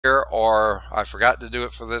here, or I forgot to do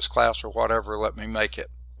it for this class or whatever, let me make it.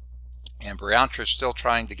 And Briantra is still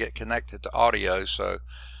trying to get connected to audio, so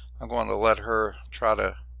I'm going to let her try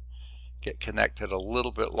to get connected a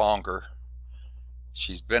little bit longer.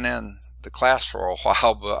 She's been in the class for a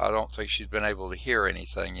while, but I don't think she's been able to hear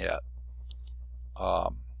anything yet.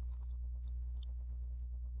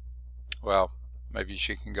 Well, maybe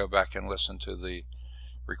she can go back and listen to the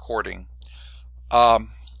recording.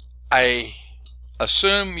 I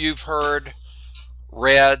assume you've heard,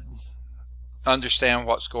 read, understand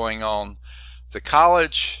what's going on. The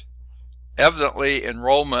college, evidently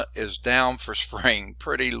enrollment is down for spring,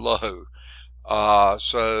 pretty low.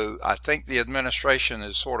 So I think the administration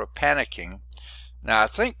is sort of panicking. Now I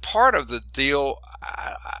think part of the deal,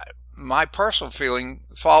 my personal feeling,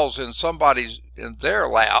 falls in their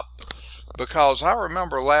lap, because I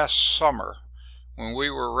remember last summer when we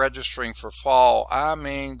were registering for fall, I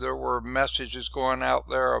mean, there were messages going out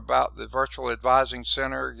there about the virtual advising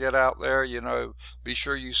center. Get out there, you know, be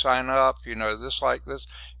sure you sign up, you know, this like this.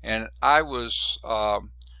 And I was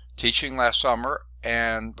teaching last summer,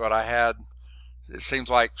 but I had, it seems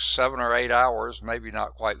like 7 or 8 hours, maybe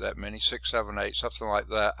not quite that many, 6, 7, 8, something like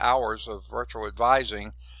that, hours of virtual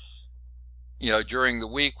advising, you know, during the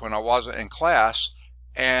week when I wasn't in class.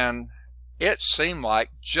 And it seemed like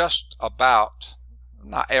just about,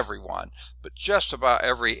 not everyone, but just about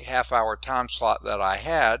every half-hour time slot that I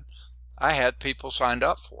had people signed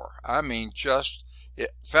up for. I mean, it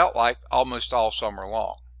felt like almost all summer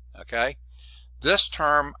long, okay? This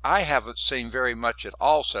term, I haven't seen very much at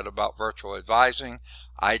all said about virtual advising.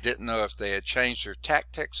 I didn't know if they had changed their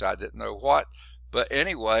tactics. I didn't know what. But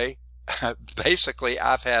anyway, basically,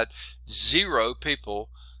 I've had 0 people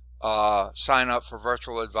sign up for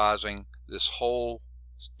virtual advising this whole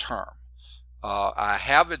term. I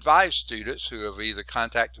have advised students who have either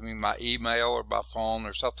contacted me by email or by phone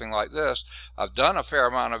or something like this. I've done a fair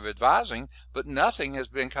amount of advising, but nothing has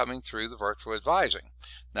been coming through the virtual advising.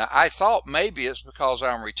 Now, I thought maybe it's because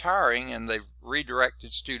I'm retiring and they've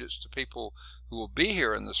redirected students to people who will be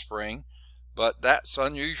here in the spring, but that's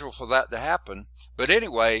unusual for that to happen. But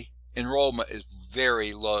anyway, enrollment is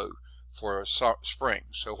very low for spring.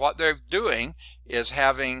 So what they're doing is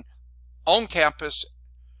having on-campus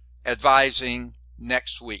advising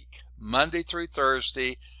next week, Monday through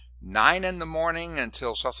Thursday, 9 in the morning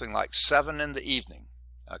until something like 7 in the evening.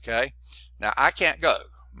 Okay, now I can't go.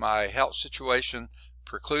 My health situation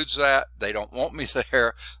precludes that. They don't want me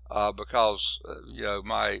there because you know,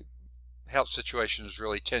 my health situation is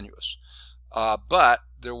really tenuous. But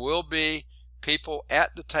there will be people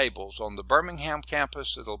at the tables on the Birmingham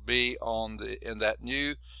campus. It'll be in that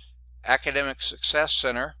new Academic Success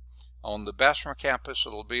Center. On the Bessemer campus,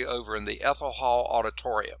 it'll be over in the Ethel Hall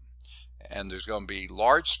Auditorium. And there's going to be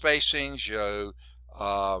large spacings, you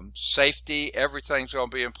know, safety, everything's going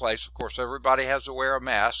to be in place. Of course, everybody has to wear a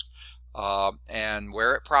mask and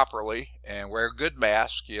wear it properly and wear a good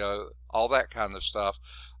mask, you know, all that kind of stuff.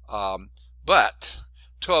 But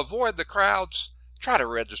to avoid the crowds, try to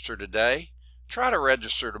register today. Try to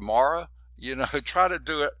register tomorrow. You know, try to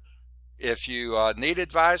do it. If you need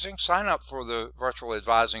advising, sign up for the Virtual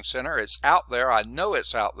Advising Center. It's out there. I know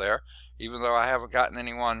it's out there, even though I haven't gotten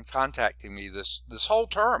anyone contacting me this whole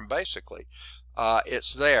term, basically.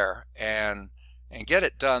 It's there, and get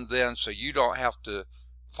it done then so you don't have to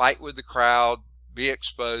fight with the crowd, be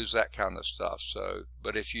exposed, that kind of stuff. So,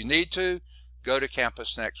 but if you need to, go to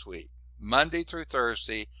campus next week, Monday through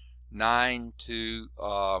Thursday, 9 to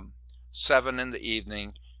 7 in the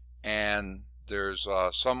evening, and there's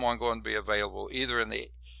someone going to be available either in the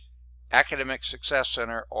Academic Success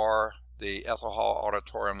Center or the Ethel Hall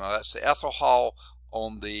Auditorium. Now that's the Ethel Hall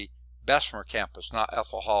on the Bessemer campus, not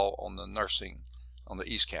Ethel Hall on the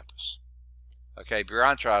East campus. Okay,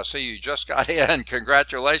 Briantra, I see you just got in.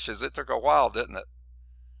 Congratulations. It took a while, didn't it?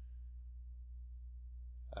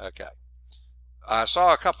 Okay. I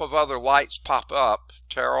saw a couple of other lights pop up,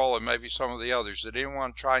 Terrell and maybe some of the others. Did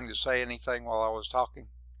anyone trying to say anything while I was talking?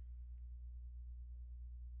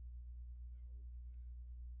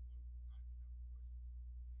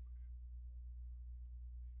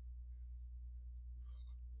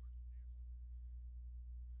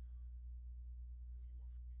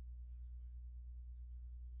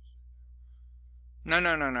 No.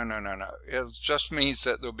 It just means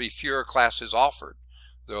that there'll be fewer classes offered.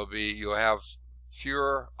 You'll have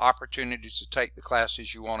fewer opportunities to take the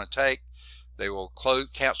classes you want to take. They will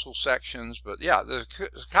cancel sections, but yeah, the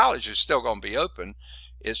college is still going to be open.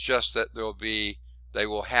 It's just that they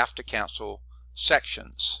will have to cancel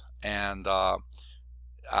sections. And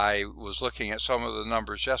I was looking at some of the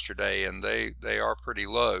numbers yesterday, and they are pretty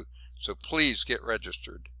low. So please get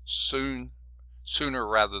registered. sooner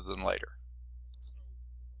rather than later.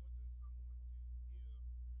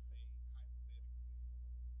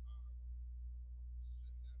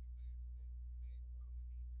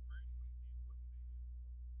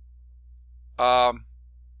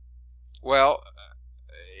 Well,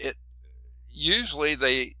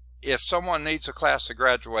 usually if someone needs a class to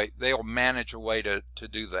graduate, they'll manage a way to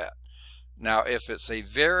do that. Now, if it's a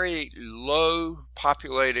very low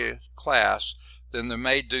populated class, then they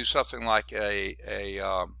may do something like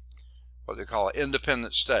what they call an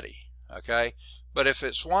independent study. Okay, but if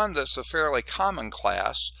it's one that's a fairly common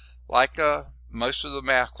class, like most of the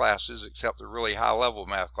math classes, except the really high-level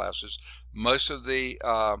math classes, most of the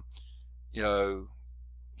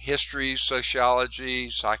history, sociology,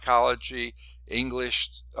 psychology, English,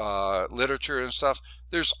 literature and stuff,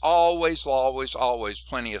 there's always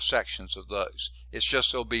plenty of sections of those. It's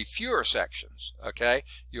just there'll be fewer sections, okay?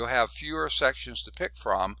 You'll have fewer sections to pick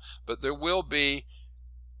from, but there will be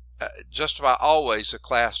just about always the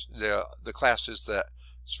classes that,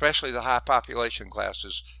 especially the high population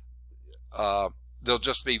classes, there'll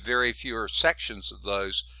just be very fewer sections of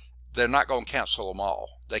those. They're not going to cancel them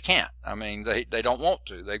all. They can't. I mean, they don't want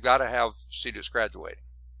to. They've got to have students graduating.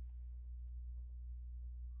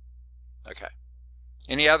 Okay.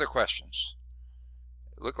 Any other questions?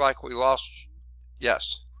 It looked like we lost.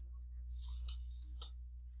 Yes.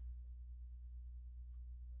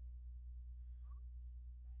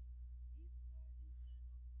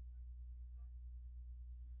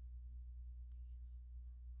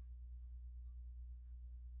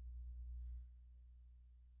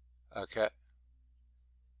 Okay.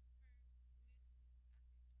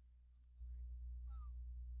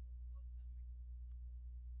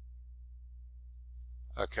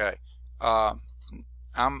 Okay.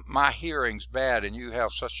 My hearing's bad, and you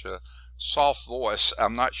have such a soft voice.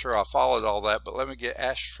 I'm not sure I followed all that, but let me get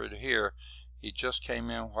Ashford here. He just came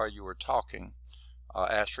in while you were talking.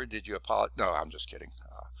 Ashford, did you apologize? No, I'm just kidding.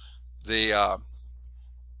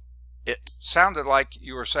 It sounded like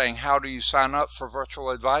you were saying, how do you sign up for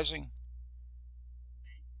virtual advising?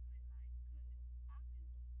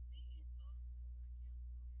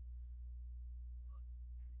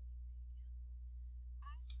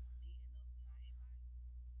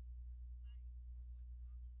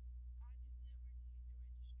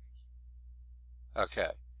 Okay.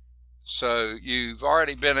 So you've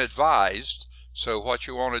already been advised. So what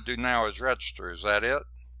you want to do now is register. Is that it?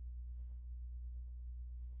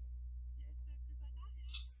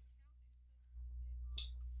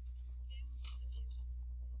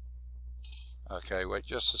 Okay, wait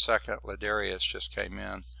just a second. Ladarius just came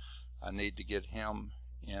in. I need to get him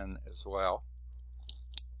in as well.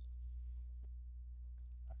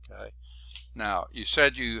 Okay. Now, you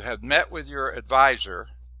said you have met with your advisor,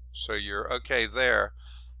 so you're okay there,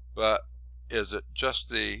 but is it just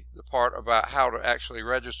the part about how to actually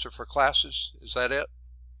register for classes? Is that it?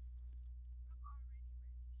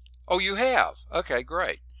 Oh, you have? Okay,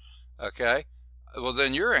 great. Okay. Well,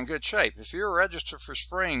 then you're in good shape. If you're registered for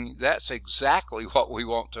spring, that's exactly what we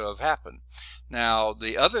want to have happen. Now,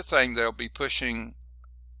 the other thing they'll be pushing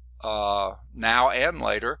now and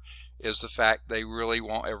later is the fact they really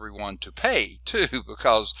want everyone to pay too,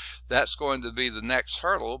 because that's going to be the next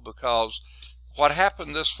hurdle. Because what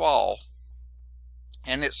happened this fall,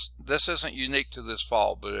 and this isn't unique to this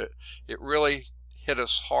fall, but it really hit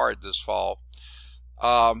us hard this fall,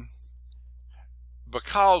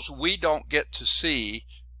 because we don't get to see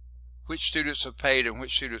which students have paid and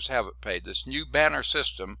which students haven't paid. This new banner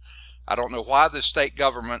system, I don't know why the state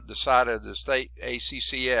government decided, the state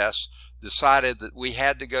ACCS decided that we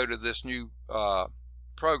had to go to this new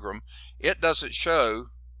program. It doesn't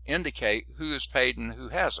indicate who is paid and who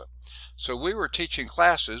hasn't. So we were teaching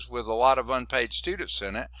classes with a lot of unpaid students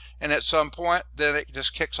in it, and at some point then it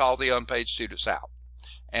just kicks all the unpaid students out.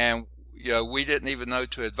 And we didn't even know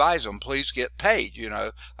to advise them, please get paid.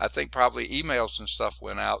 I think probably emails and stuff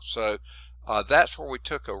went out. So that's where we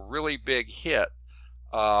took a really big hit,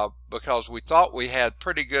 because we thought we had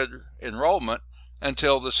pretty good enrollment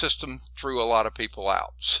until the system threw a lot of people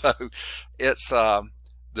out. So it's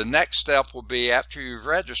the next step will be, after you've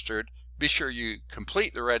registered, be sure you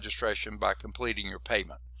complete the registration by completing your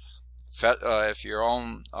payment. If you're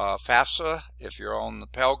on FAFSA, if you're on the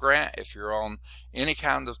Pell Grant, if you're on any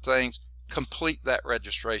kind of things, complete that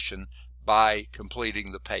registration by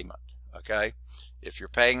completing the payment. Okay? If you're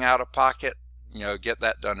paying out of pocket, get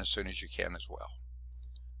that done as soon as you can as well.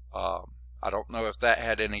 I don't know if that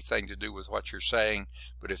had anything to do with what you're saying,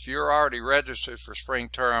 but if you're already registered for spring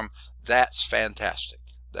term, that's fantastic.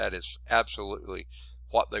 That is absolutely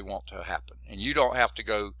what they want to happen. And you don't have to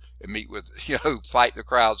go and meet with, fight the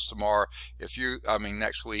crowds tomorrow.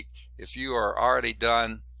 Next week. If you are already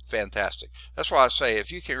done, fantastic. That's why I say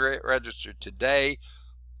if you can register today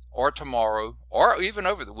or tomorrow, or even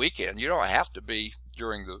over the weekend, you don't have to be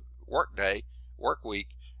during the work week,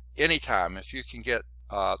 anytime. If you can get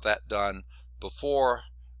that done before,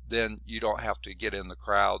 then you don't have to get in the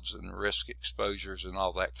crowds and risk exposures and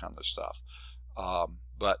all that kind of stuff.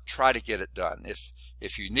 But try to get it done.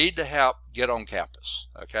 If you need the help, get on campus.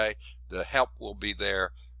 Okay, the help will be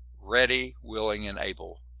there, ready, willing, and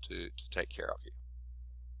able to take care of you.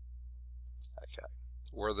 Okay.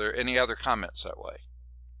 Were there any other comments that way?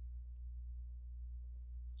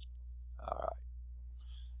 All right.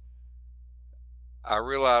 I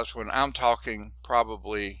realize when I'm talking,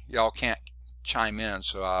 probably y'all can't chime in,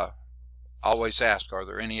 so I always ask, are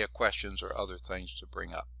there any questions or other things to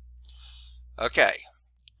bring up? Okay,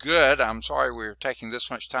 good. I'm sorry we're taking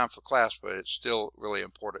this much time for class, but it's still really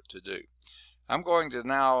important to do. I'm going to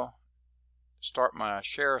now start my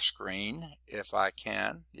share screen if I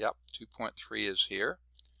can. Yep, 2.3 is here.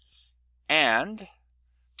 And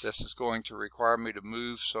this is going to require me to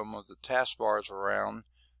move some of the taskbars around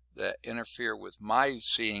that interfere with my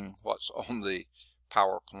seeing what's on the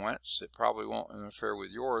PowerPoints. It probably won't interfere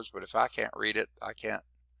with yours, but if I can't read it, I can't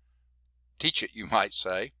teach it, you might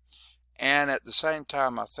say. And at the same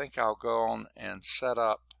time, I think I'll go on and set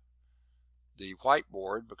up the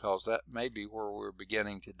whiteboard, because that may be where we're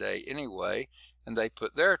beginning today anyway. And they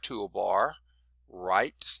put their toolbar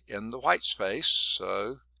right in the white space,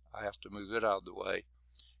 so I have to move it out of the way.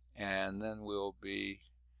 And then we'll be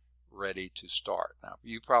ready to start. Now,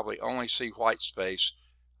 you probably only see white space.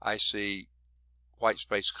 I see white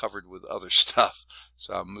space covered with other stuff,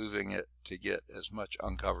 so I'm moving it to get as much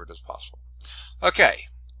uncovered as possible. Okay,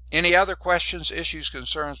 any other questions, issues,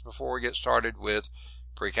 concerns before we get started with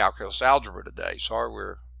pre-calculus algebra today? Sorry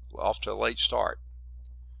we're off to a late start,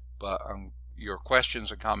 but your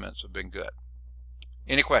questions and comments have been good.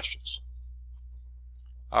 Any questions?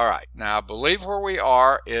 All right, now I believe where we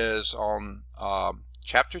are is on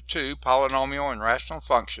Chapter 2, Polynomial and Rational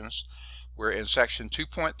Functions. We're in Section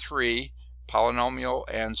 2.3, Polynomial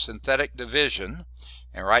and Synthetic Division.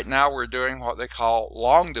 And right now we're doing what they call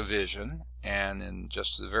long division. And in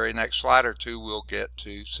just the very next slide or two, we'll get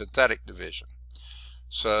to synthetic division.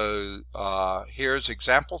 So here's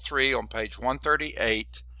example 3 on page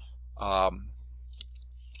 138,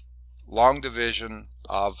 long division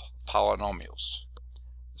of polynomials.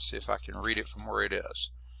 Let's see if I can read it from where it is.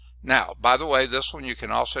 Now, by the way, this one you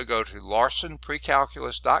can also go to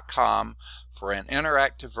larsonprecalculus.com for an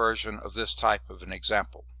interactive version of this type of an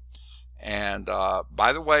example. And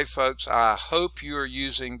by the way, folks, I hope you are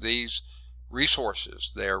using these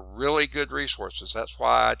resources. They're really good resources. That's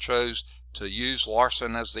why I chose to use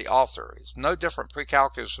Larson as the author. It's no different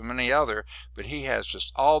pre-calculus from any other, but he has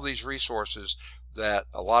just all these resources that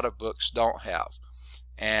a lot of books don't have.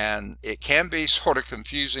 And it can be sort of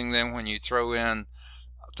confusing then when you throw in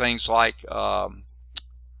things like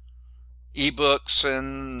ebooks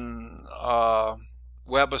and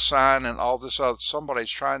WebAssign and all this other.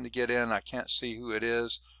 Somebody's trying to get in. I can't see who it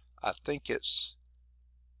is. I think it's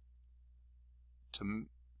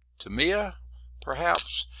Tamia,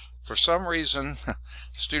 perhaps. For some reason,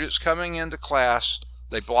 students coming into class,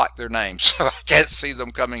 they block their names, so I can't see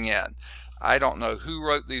them coming in. I don't know who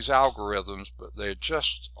wrote these algorithms, but they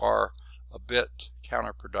just are a bit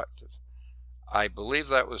counterproductive. I believe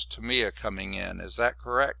that was Tamia coming in. Is that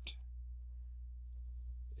correct?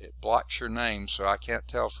 It blocks your name, so I can't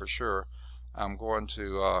tell for sure. I'm going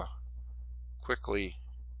to quickly,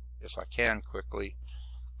 if I can quickly,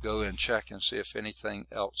 go and check and see if anything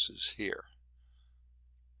else is here.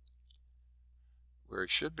 We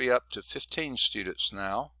should be up to 15 students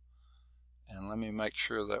now. And let me make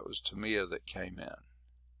sure that was Tamia that came in.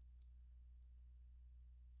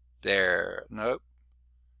 There, nope.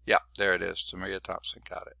 Yep, there it is. Tamia Thompson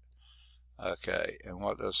got it. Okay, and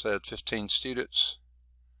what I said, 15 students.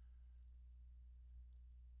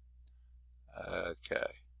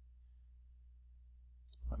 Okay.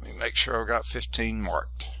 Let me make sure I've got 15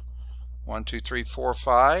 marked. 1, 2, 3, 4,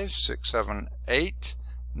 5, 6, 7, 8,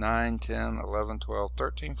 9, 10, 11, 12,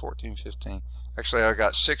 13, 14, 15. Actually, I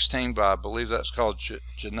got 16, but I believe that's called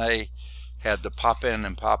Janae had to pop in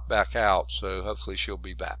and pop back out, so hopefully she'll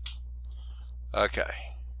be back. Okay.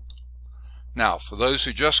 Now, for those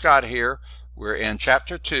who just got here, we're in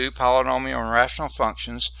Chapter 2, Polynomial and Rational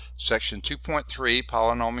Functions, Section 2.3,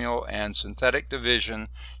 Polynomial and Synthetic Division,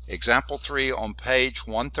 Example 3 on page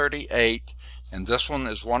 138, and this one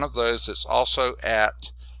is one of those that's also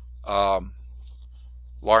at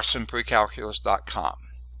larsonprecalculus.com.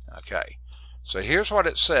 Okay, so here's what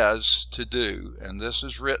it says to do, and this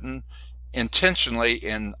is written intentionally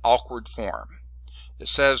in awkward form. It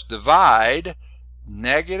says divide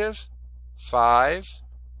negative 5x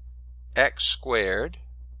squared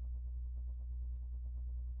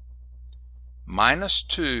minus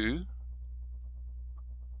 2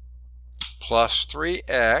 plus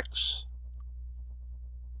 3x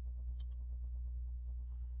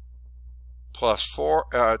plus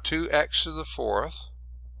 2x to the fourth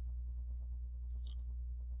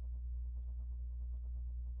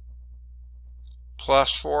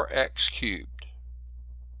plus 4x cubed.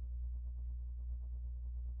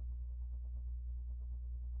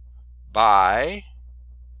 By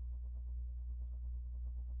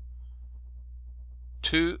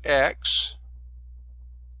 2x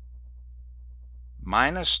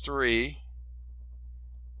minus 3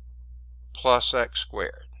 plus x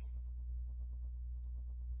squared.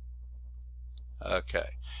 Okay,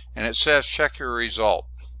 and it says check your result.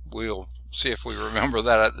 We'll see if we remember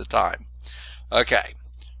that at the time. Okay.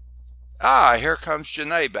 Here comes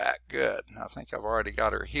Janae back. Good. I think I've already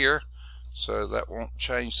got her here, so that won't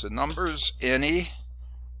change the numbers any.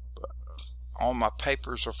 But all my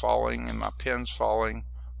papers are falling and my pen's falling.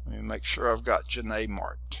 Let me make sure I've got Janae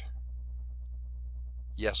marked.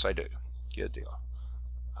 Yes, I do. Good deal.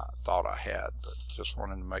 I thought I had, but just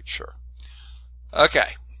wanted to make sure.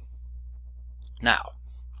 Okay. Now,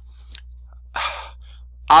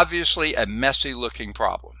 obviously a messy looking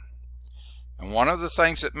problem. And one of the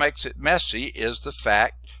things that makes it messy is the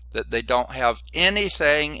fact that they don't have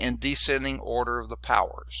anything in descending order of the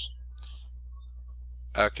powers.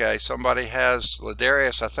 Okay, somebody has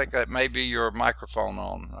Ladarius. I think that may be your microphone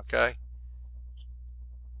on, okay?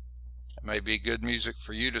 It may be good music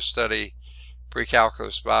for you to study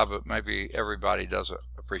pre-calculus by, but maybe everybody doesn't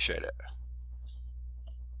appreciate it.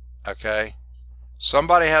 Okay?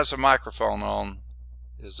 Somebody has a microphone on.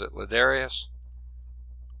 Is it Ladarius?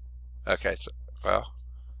 Okay, well,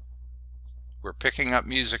 we're picking up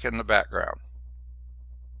music in the background.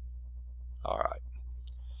 All right.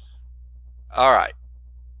 All right.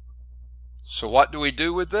 So what do we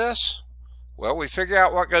do with this? Well, we figure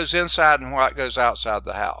out what goes inside and what goes outside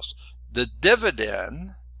the house. The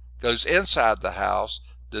dividend goes inside the house.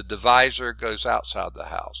 The divisor goes outside the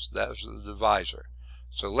house. That's the divisor.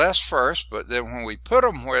 So less first, but then when we put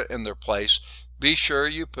them in their place, be sure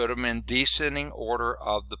you put them in descending order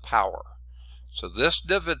of the power. So this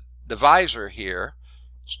divisor here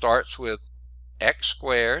starts with x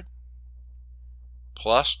squared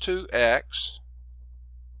plus 2x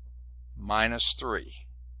minus 3.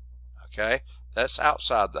 Okay, that's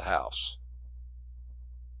outside the house.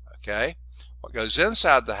 Okay, what goes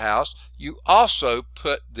inside the house, you also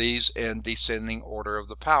put these in descending order of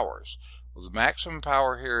the powers. Well, the maximum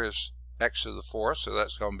power here is x to the fourth, so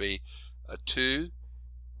that's going to be a 2x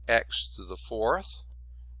to the fourth,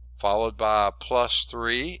 followed by a plus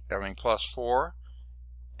 4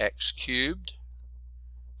 x cubed,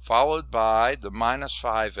 followed by the minus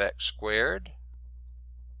 5x squared,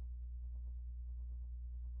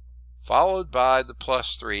 followed by the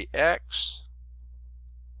plus 3x,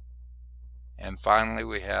 and finally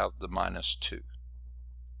we have the minus 2.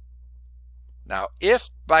 Now, if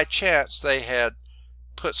by chance they had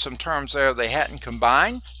put some terms there they hadn't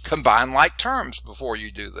combined, combine like terms before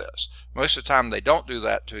you do this. Most of the time they don't do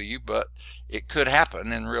that to you, but it could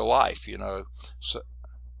happen in real life, you know. So,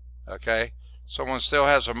 okay, someone still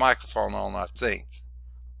has a microphone on, I think.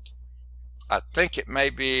 I think it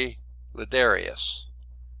may be Ladarius.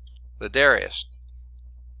 Ladarius.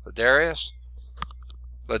 Ladarius?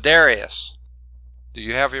 Ladarius. Do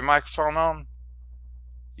you have your microphone on?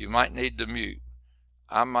 You might need to mute.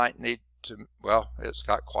 I might need to, well, it's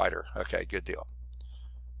got quieter. Okay, good deal.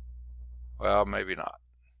 Well, maybe not.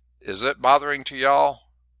 Is it bothering to y'all?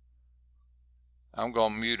 I'm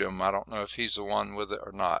going to mute him. I don't know if he's the one with it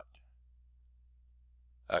or not.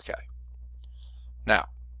 Okay. Now,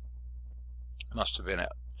 must have been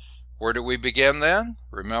it. Where do we begin then?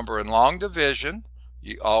 Remember, in long division,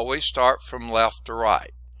 you always start from left to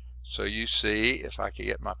right. So you see, if I can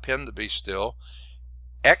get my pen to be still,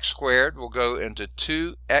 x squared will go into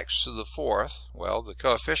 2x to the fourth. Well, the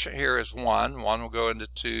coefficient here is 1. 1 will go into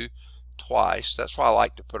 2 twice. That's why I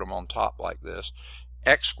like to put them on top like this.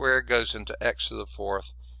 X squared goes into x to the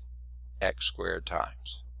fourth, x squared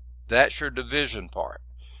times. That's your division part.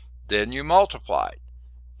 Then you multiply.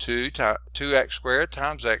 2x squared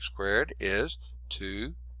times x squared is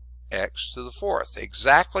 2x to the fourth.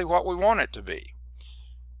 Exactly what we want it to be.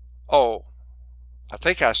 Oh, I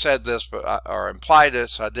think I said this, but or implied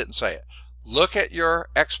this, I didn't say it. Look at your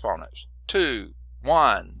exponents. 2,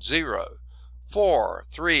 1, 0, 4,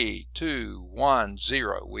 3, 2, 1,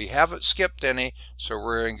 0. We haven't skipped any, so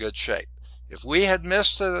we're in good shape. If we had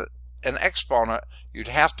missed an exponent, you'd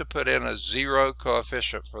have to put in a 0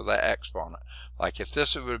 coefficient for that exponent. Like if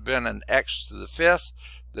this would have been an x to the 5th,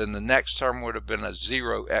 then the next term would have been a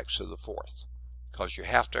 0x to the 4th, because you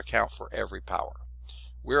have to account for every power.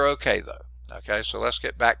 We're okay though. Okay, so let's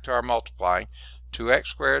get back to our multiplying. 2x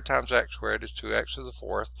squared times x squared is 2x to the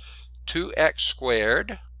 4th. 2x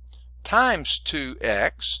squared times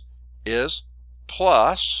 2x is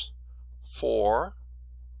plus 4x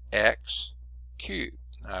cubed.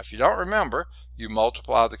 Now if you don't remember, you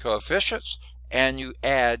multiply the coefficients and you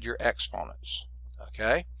add your exponents.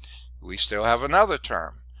 Okay, we still have another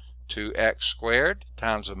term. 2x squared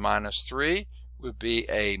times a minus 3 would be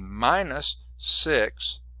a minus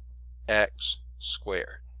 6x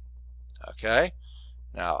squared. Okay,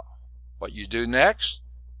 now what you do next,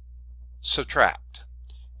 subtract.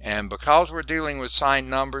 And because we're dealing with signed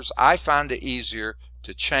numbers, I find it easier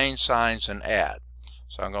to change signs and add.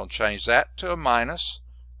 So I'm going to change that to a minus.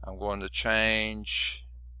 I'm going to change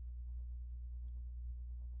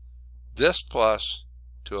this plus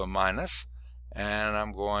to a minus, and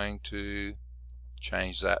I'm going to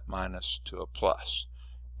change that minus to a plus.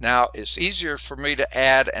 Now it's easier for me to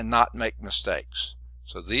add and not make mistakes.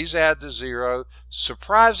 So these add to 0.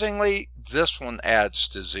 Surprisingly, this one adds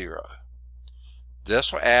to 0.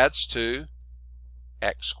 This one adds to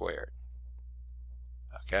x squared.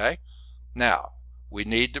 Okay, now we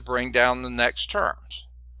need to bring down the next terms,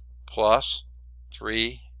 plus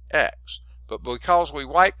 3x. But because we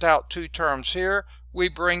wiped out 2 terms here, we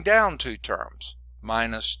bring down 2 terms,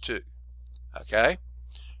 minus 2. Okay,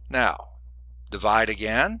 now divide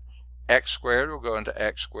again. X squared will go into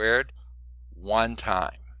x squared one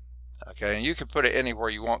time. Okay, and you can put it anywhere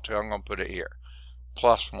you want to. I'm going to put it here,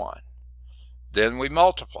 plus 1. Then we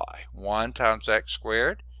multiply. 1 times x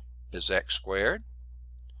squared is x squared.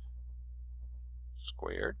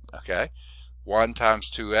 Squared. Okay. 1 times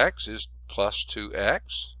 2x is plus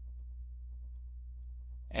 2x.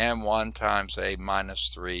 And 1 times a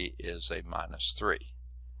minus 3 is a minus 3.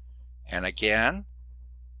 And again,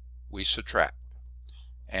 we subtract.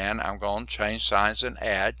 And I'm going to change signs and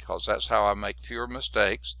add, because that's how I make fewer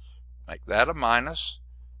mistakes. Make that a minus.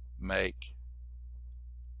 Make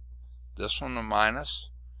this one a minus,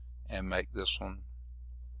 and make this one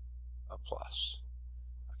a plus.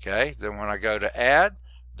 Okay, then when I go to add,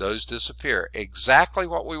 those disappear. Exactly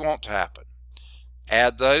what we want to happen.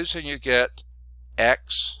 Add those and you get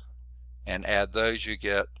x, and add those you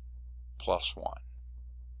get plus 1.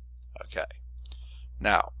 Okay,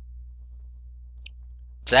 now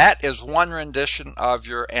that is one rendition of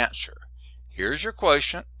your answer. Here's your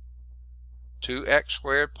quotient, 2x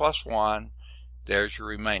squared plus 1. There's your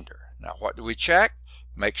remainder. Now what do we check?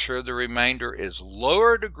 Make sure the remainder is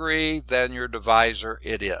lower degree than your divisor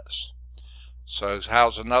it is. So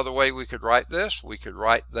how's another way we could write this? We could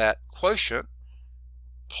write that quotient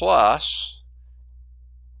plus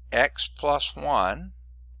x plus 1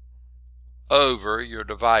 over your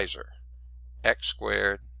divisor, x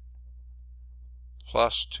squared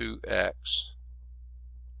plus 2x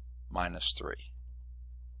minus 3.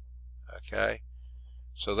 Okay,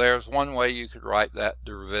 so there's one way you could write that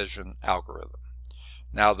division algorithm.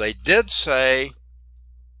 Now they did say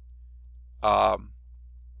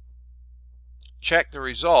check the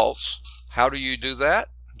results. How do you do that?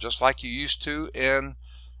 Just like you used to in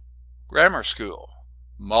grammar school.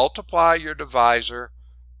 Multiply your divisor,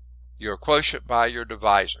 your quotient by your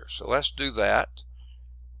divisor. So let's do that.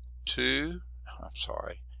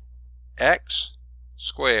 X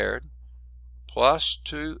squared plus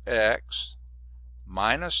 2x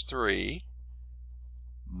minus 3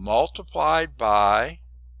 multiplied by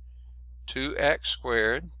 2x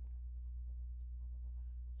squared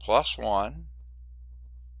plus 1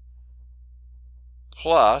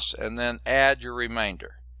 plus, and then add your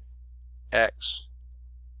remainder, x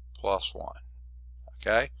plus 1.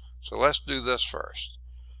 Okay, so let's do this first.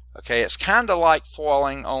 Okay, it's kind of like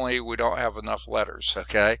foiling, only we don't have enough letters.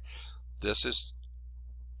 Okay, this is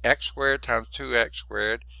x squared times 2x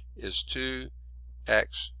squared is 2x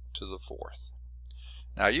to the 4th.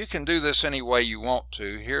 Now you can do this any way you want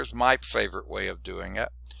to. Here's my favorite way of doing it.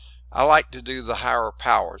 I like to do the higher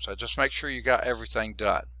powers. I just make sure you got everything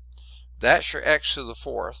done. That's your x to the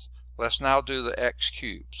 4th. Let's now do the x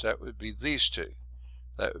cubes. That would be these two.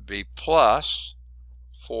 That would be plus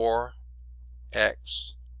 4x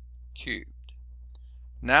cubed.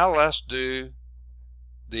 Now let's do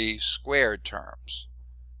the squared terms.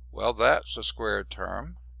 Well, that's a squared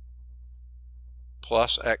term,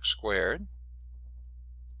 plus x squared,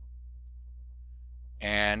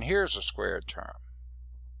 And here's a squared term,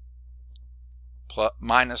 plus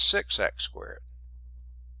minus 6x squared.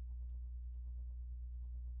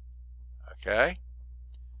 Okay?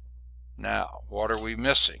 Now, what are we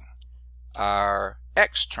missing? Our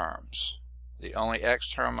x terms. The only x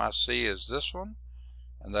term I see is this one,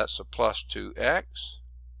 and that's a plus 2x.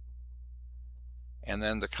 And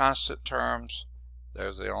then the constant terms,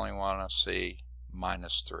 there's the only one I see,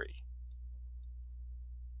 minus 3.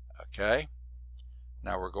 Okay?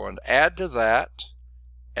 Now we're going to add to that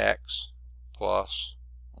x plus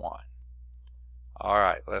 1. All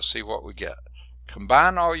right, let's see what we get.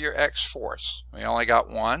 Combine all your x fourths. We only got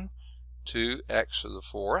 1, 2x to the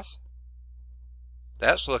fourth.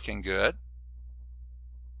 That's looking good.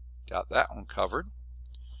 Got that one covered.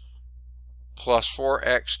 Plus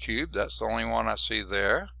 4x cubed, that's the only one I see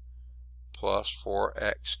there. Plus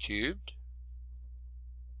 4x cubed.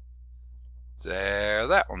 There,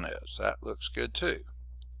 that one is. That looks good too.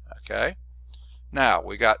 Okay. Now,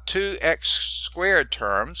 we got two x squared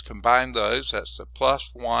terms. Combine those. That's a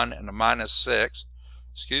plus 1 and a minus 6.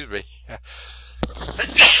 Excuse me.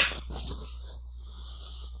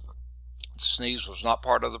 Sneeze was not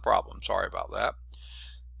part of the problem. Sorry about that.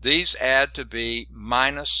 These add to be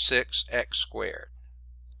minus 6x squared.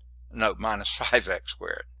 No, minus 5x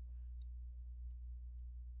squared.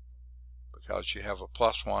 Because you have a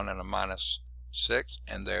plus 1 and a minus 6,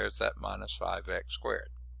 and there's that minus 5x squared.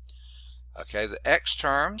 Okay, the x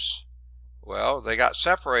terms, well, they got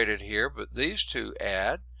separated here, but these two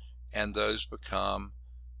add, and those become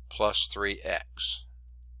plus 3x.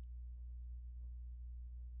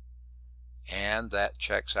 And that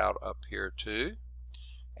checks out up here too.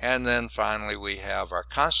 And then finally we have our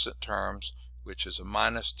constant terms, which is a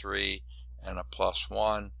minus 3 and a plus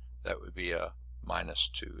 1. That would be a minus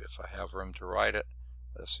 2 if I have room to write it.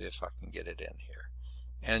 Let's see if I can get it in here.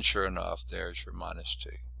 And sure enough, there's your minus 2.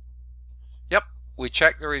 Yep, we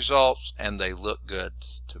checked the results and they look good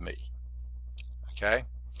to me. Okay?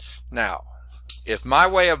 Now, if my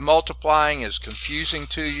way of multiplying is confusing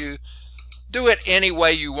to you, do it any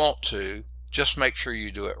way you want to. Just make sure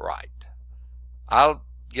you do it right. I'll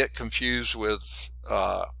get confused with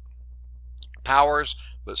powers,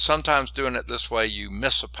 but sometimes doing it this way you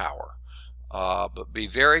miss a power. But be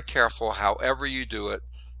very careful however you do it.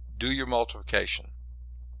 Do your multiplication.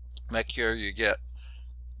 Make sure you get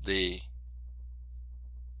the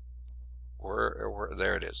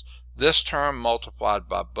there it is. This term multiplied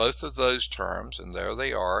by both of those terms, and there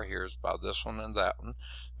they are. Here's by this one and that one.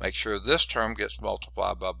 Make sure this term gets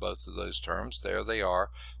multiplied by both of those terms. There they are.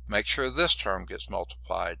 Make sure this term gets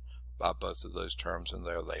multiplied by both of those terms, and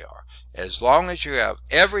there they are. As long as you have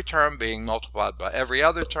every term being multiplied by every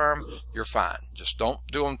other term, you're fine. Just don't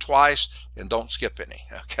do them twice and don't skip any.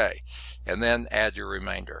 Okay. And then add your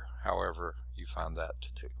remainder, however you find that to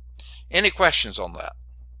do. Any questions on that?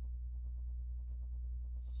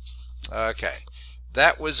 Okay.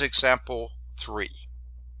 That was example 3.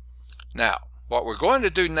 Now, what we're going to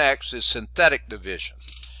do next is synthetic division,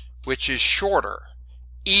 which is shorter,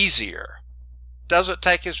 easier, doesn't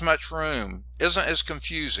take as much room, isn't as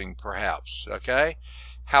confusing perhaps, okay?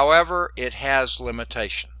 However, it has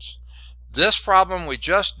limitations. This problem we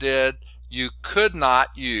just did, you could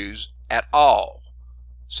not use at all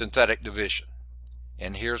synthetic division.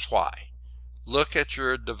 And here's why. Look at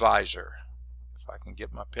your divisor. If I can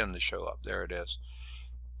get my pen to show up, there it is.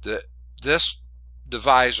 This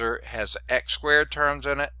divisor has x squared terms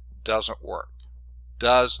in it, doesn't work.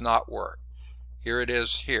 Does not work. Here it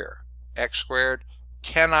is here. X squared,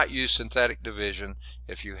 cannot use synthetic division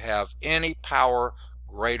if you have any power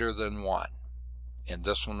greater than 1. In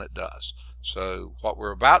this one it does. So what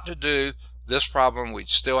we're about to do, this problem we'd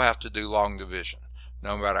still have to do long division.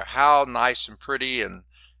 No matter how nice and pretty and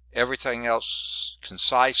everything else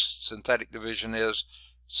concise synthetic division is,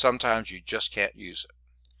 sometimes you just can't use it.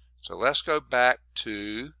 So let's go back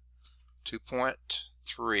to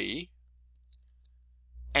 2.3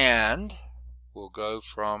 and we'll go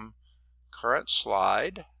from current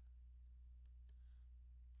slide,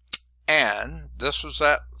 and this was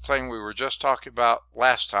that thing we were just talking about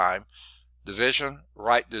last time. Division,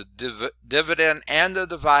 write the dividend and the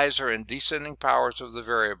divisor in descending powers of the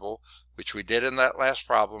variable, which we did in that last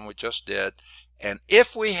problem we just did. And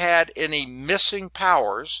if we had any missing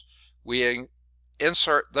powers, we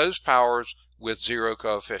insert those powers with 0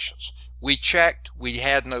 coefficients. We checked, we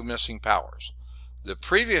had no missing powers. The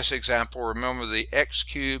previous example, remember the x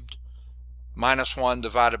cubed minus 1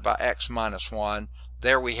 divided by x minus 1.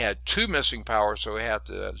 There we had 2 missing powers, so we had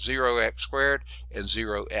the 0x squared and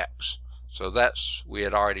 0x. So we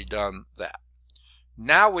had already done that.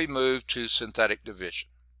 Now we move to synthetic division.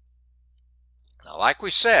 Now, like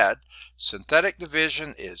we said, synthetic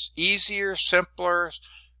division is easier, simpler,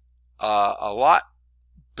 a lot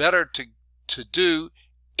better to do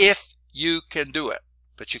if you can do it,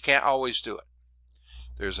 but you can't always do it.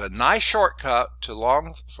 There's a nice shortcut to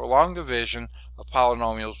long division of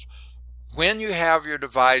polynomials when you have your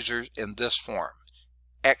divisors in this form,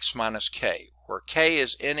 x minus k, where k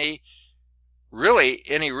is really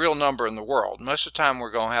any real number in the world. Most of the time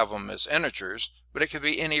we're going to have them as integers, but it could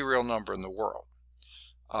be any real number in the world.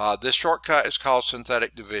 This shortcut is called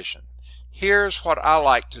synthetic division. Here's what I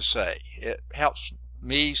like to say. It helps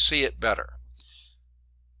me see it better.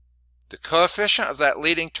 The coefficient of that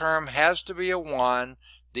leading term has to be a 1.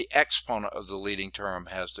 The exponent of the leading term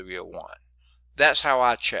has to be a 1. That's how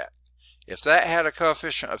I check. If that had a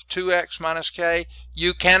coefficient of 2x minus k,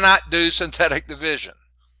 you cannot do synthetic division.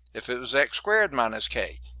 If it was x squared minus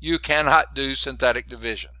k, you cannot do synthetic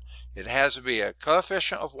division. It has to be a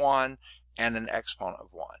coefficient of 1 and an exponent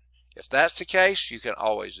of 1. If that's the case, you can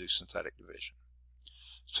always do synthetic division.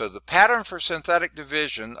 So the pattern for synthetic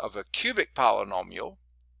division of a cubic polynomial,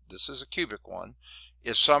 this is a cubic one,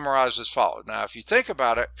 is summarized as follows. Now, if you think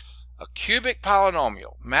about it, a cubic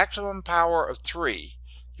polynomial, maximum power of 3,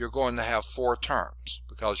 you're going to have 4 terms,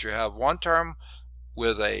 because you have one term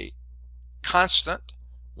with a constant,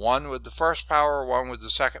 one with the first power, one with the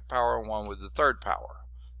second power, and one with the third power.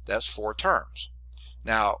 That's 4 terms.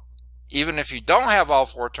 Now, even if you don't have all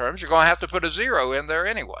 4 terms, you're going to have to put a 0 in there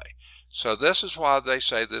anyway. So this is why they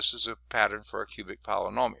say this is a pattern for a cubic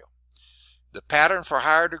polynomial. The pattern for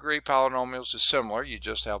higher degree polynomials is similar. You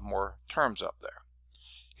just have more terms up there.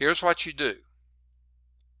 Here's what you do.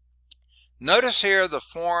 Notice here the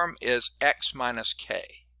form is x minus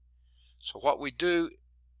k. So what we do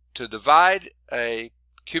to divide a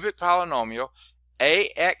cubic polynomial,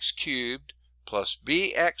 ax cubed plus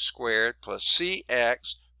bx squared plus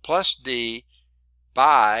cx plus d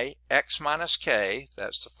by x minus k,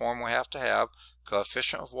 that's the form we have to have,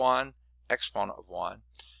 coefficient of 1, exponent of 1.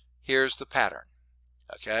 Here's the pattern.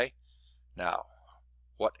 Okay? Now,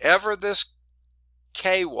 whatever this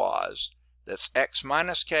k was, that's x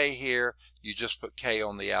minus k here, you just put k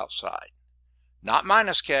on the outside. Not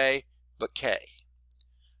minus k, but k.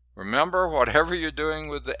 Remember, whatever you're doing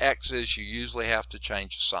with the x's, you usually have to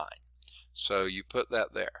change the sign. So you put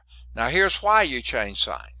that there. Now here's why you change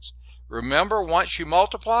signs. Remember, once you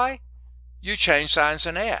multiply, you change signs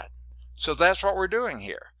and add. So that's what we're doing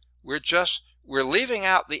here. We're leaving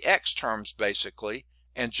out the x terms basically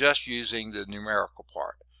and just using the numerical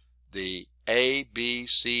part. The a, b,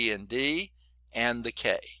 c, and d, and the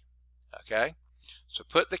k. Okay? So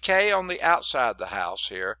put the k on the outside of the house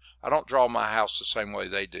here. I don't draw my house the same way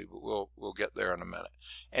they do, but we'll get there in a minute.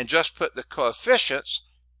 And just put the coefficients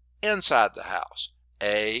inside the house.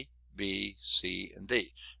 A, B, C, and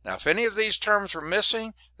D. Now if any of these terms are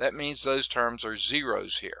missing, that means those terms are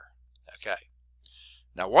zeros here. Okay.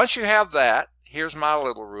 Now once you have that, here's my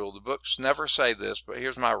little rule. The books never say this, but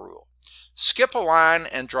here's my rule. Skip a line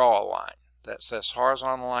and draw a line. That's this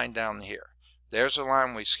horizontal line down here. There's a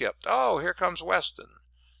line we skipped. Oh, here comes Weston.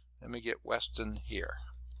 Let me get Weston here.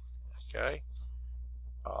 Okay.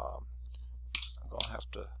 I'm going to have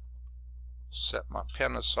to set my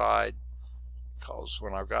pen aside because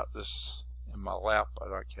when I've got this in my lap, I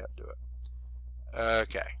can't do it.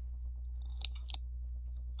 Okay.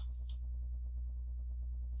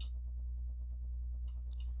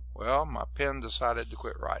 Well, my pen decided to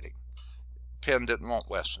quit writing. Pen didn't want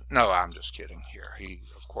Weston. No, I'm just kidding here.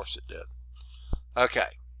 Of course it did.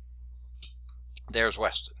 Okay. There's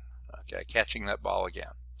Weston. Okay, catching that ball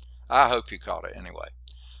again. I hope you caught it anyway.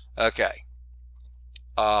 Okay.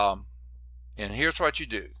 And here's what you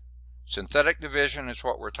do. Synthetic division is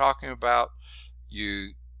what we're talking about.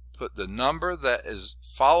 You put the number that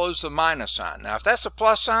follows the minus sign. Now, if that's a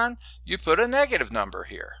plus sign, you put a negative number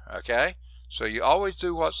here. Okay? So you always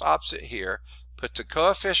do what's opposite here. Put the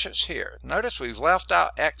coefficients here. Notice we've left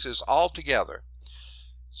out x's altogether.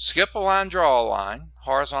 Skip a line, draw a line,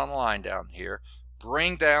 horizontal line down here.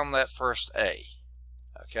 Bring down that first a.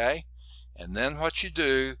 Okay? And then what you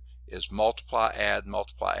do is multiply, add,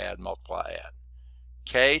 multiply, add, multiply, add.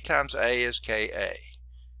 K times a is Ka.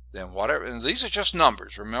 Then whatever, and these are just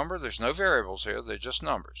numbers. Remember, there's no variables here. They're just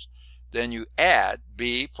numbers. Then you add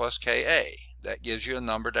b plus Ka. That gives you a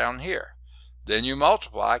number down here. Then you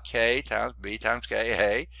multiply k times b times Ka,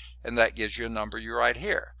 and that gives you a number you write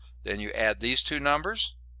here. Then you add these two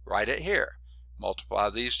numbers, write it here. Multiply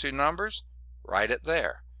these two numbers, write it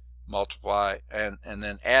there. Multiply, and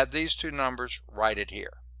then add these two numbers, write it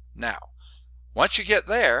here. Now, once you get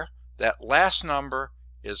there, that last number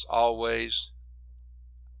is always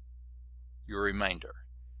your remainder.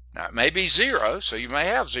 Now it may be 0, so you may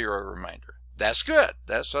have 0 remainder. That's good.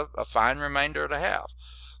 That's a fine remainder to have.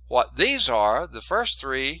 What these are, the first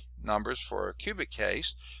 3 numbers for a cubic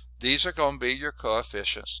case, these are going to be your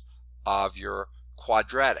coefficients of your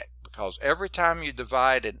quadratic, because every time you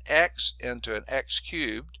divide an x into an x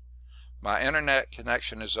cubed, my internet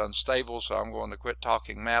connection is unstable, so I'm going to quit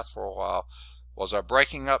talking math for a while. Was I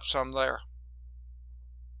breaking up some there?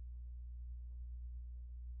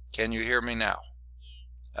 Can you hear me now?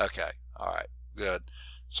 Okay, all right, good.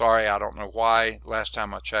 Sorry, I don't know why. Last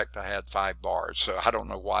time I checked, I had 5 bars, so I don't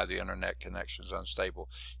know why the internet connection is unstable.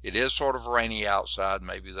 It is sort of rainy outside.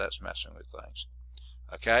 Maybe that's messing with things.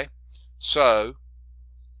 Okay, so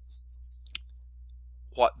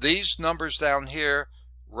what these numbers down here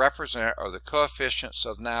represent are the coefficients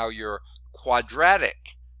of now your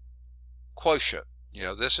quadratic quotient. You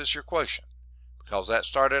know, this is your quotient because that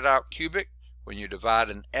started out cubic. When you divide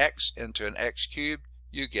an x into an x cubed,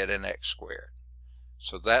 you get an x squared.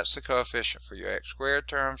 So that's the coefficient for your x squared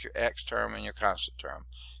terms, your x term, and your constant term.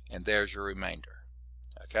 And there's your remainder.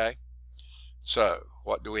 Okay? So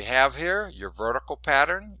what do we have here? Your vertical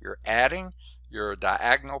pattern, your adding, your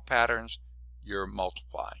diagonal patterns, your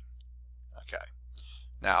multiplying. Okay.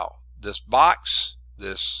 Now, this box,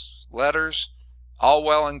 this letters, all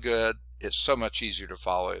well and good. It's so much easier to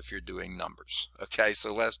follow if you're doing numbers. Okay,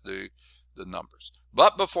 so let's do the numbers.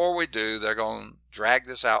 But before we do, they're going to drag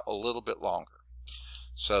this out a little bit longer.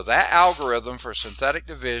 So that algorithm for synthetic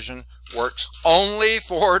division works only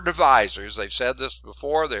for divisors. They've said this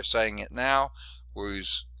before. They're saying it now.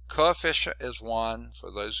 Whose coefficient is 1,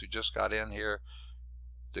 for those who just got in here,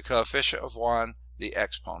 the coefficient of 1, the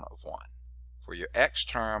exponent of 1. For your x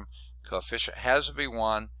term, coefficient has to be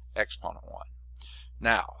 1, exponent 1.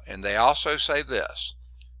 Now, and they also say this.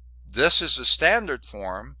 This is the standard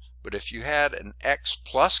form, but if you had an x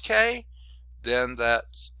plus k, then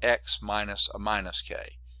that's x minus a minus k.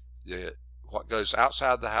 What goes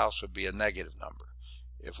outside the house would be a negative number.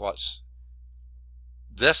 If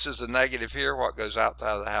this is a negative here, what goes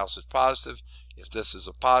outside of the house is positive. If this is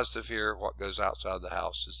a positive here, what goes outside the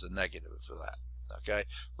house is the negative of that. Okay?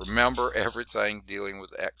 Remember, everything dealing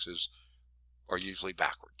with x's are usually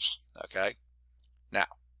backwards. Okay? Now,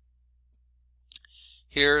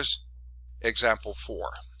 here's example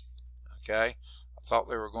 4. Okay? I thought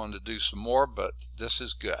they were going to do some more, but this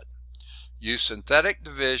is good. Use synthetic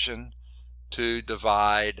division to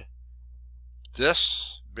divide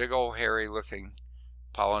this big old hairy looking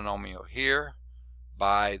polynomial here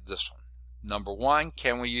by this one. Number 1,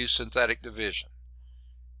 can we use synthetic division?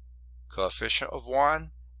 Coefficient of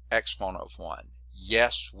 1, exponent of 1.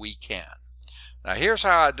 Yes, we can. Now here's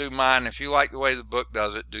how I do mine. If you like the way the book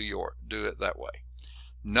does it, do it that way.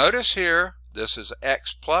 Notice here, this is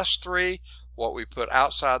x plus 3. What we put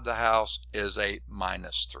outside the house is a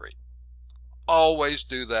minus 3. Always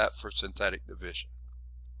do that for synthetic division.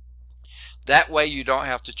 That way you don't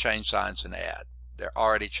have to change signs and add. They're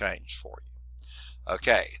already changed for you.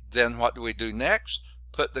 Okay, then what do we do next?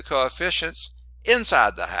 Put the coefficients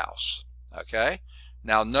inside the house. Okay,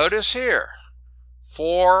 now notice here,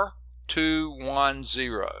 4, 2, 1,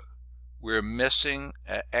 0. We're missing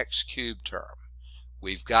an x cubed term.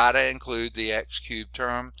 We've got to include the x cubed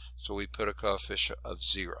term, so we put a coefficient of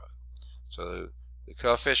 0. So the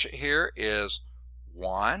coefficient here is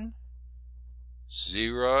 1,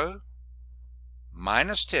 0,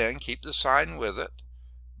 minus 10, keep the sign with it,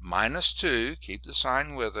 minus 2, keep the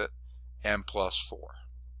sign with it, and plus 4.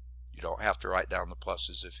 You don't have to write down the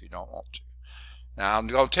pluses if you don't want to. Now I'm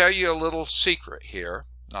going to tell you a little secret here.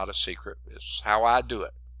 Not a secret, it's how I do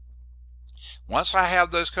it. Once I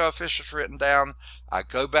have those coefficients written down, I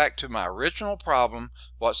go back to my original problem.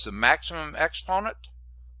 What's the maximum exponent?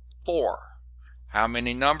 4. How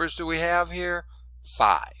many numbers do we have here?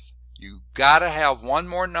 5. You got to have one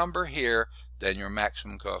more number here than your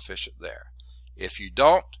maximum coefficient there. If you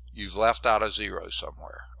don't, you've left out a 0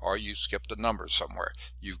 somewhere, or you skipped a number somewhere.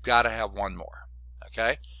 You've got to have one more.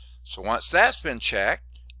 Okay? So once that's been checked,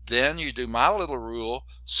 then you do my little rule,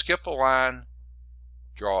 skip a line,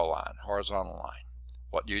 draw a line, horizontal line.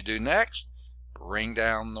 What do you do next? Bring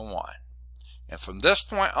down the 1. And from this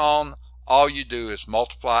point on, all you do is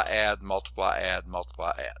multiply, add, multiply, add,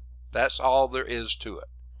 multiply, add. That's all there is to it.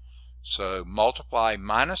 So multiply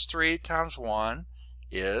minus 3 times 1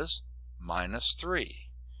 is minus 3.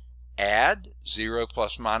 Add 0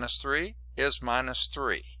 plus minus 3 is minus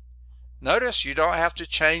 3. Notice you don't have to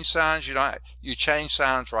change signs. You change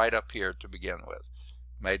signs right up here to begin with.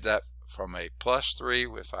 Made that from a plus 3,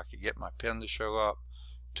 if I could get my pen to show up,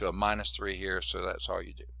 to a minus 3 here, so that's all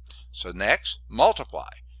you do. So next, multiply.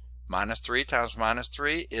 Minus 3 times minus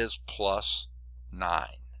 3 is plus 9.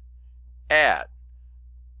 Add.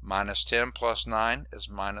 Minus 10 plus 9 is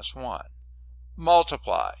minus 1.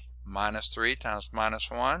 Multiply. Minus 3 times minus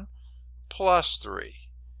 1 plus 3.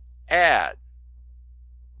 Add.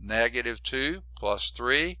 Negative 2 plus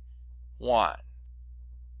 3, 1.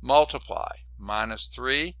 Multiply. Minus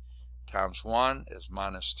 3 times 1 is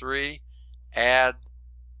minus 3. Add.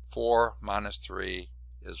 4 minus 3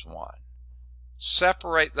 is 1.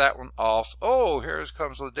 Separate that one off. Oh, here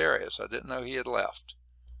comes Ladarius. I didn't know he had left.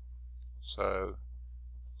 So,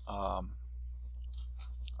 I'm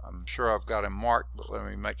sure I've got him marked, but let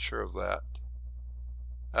me make sure of that.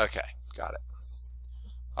 Okay, got it.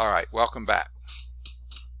 All right, welcome back.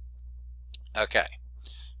 Okay,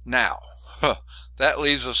 now, that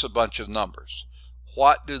leaves us a bunch of numbers.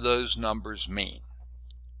 What do those numbers mean?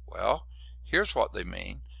 Well, here's what they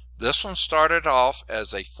mean. This one started off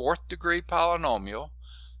as a 4th degree polynomial,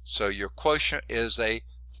 so your quotient is a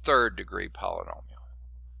 3rd degree polynomial.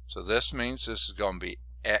 So this means this is going to be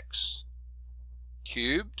x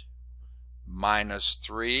cubed minus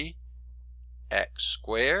 3x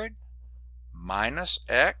squared minus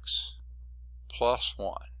x plus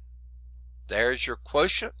 1. There's your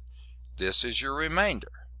quotient. This is your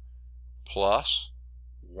remainder. Plus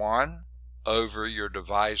 1 over your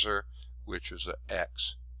divisor, which is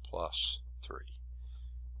x plus 3.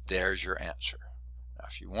 There's your answer. Now,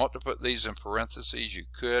 if you want to put these in parentheses, you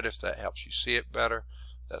could. If that helps you see it better,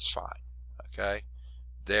 that's fine. Okay?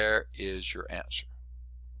 There is your answer.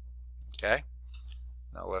 Okay?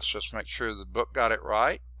 Now, let's just make sure the book got it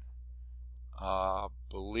right.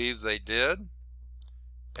 Believe they did.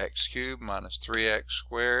 X cubed minus 3x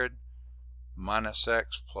squared minus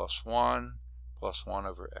x plus 1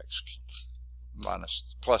 over x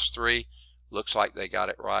minus plus 3. Looks like they got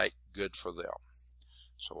it right. Good for them.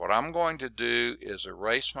 So what I'm going to do is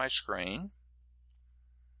erase my screen,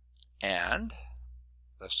 and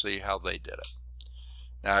let's see how they did it.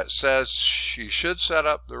 Now it says you should set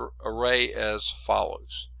up the array as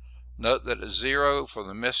follows. Note that a 0 for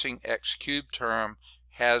the missing x cubed term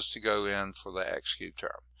has to go in for the x cubed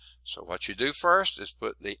term. So what you do first is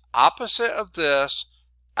put the opposite of this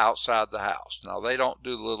outside the house. Now they don't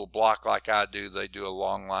do the little block like I do. They do a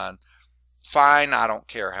long line. Fine, I don't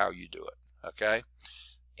care how you do it. Okay?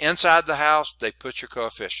 Inside the house, they put your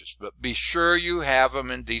coefficients, but be sure you have them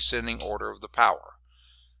in descending order of the power.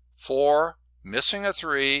 4, missing a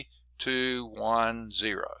 3, 2, 1,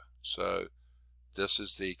 0. So this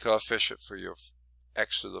is the coefficient for your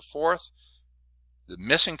x to the 4th. The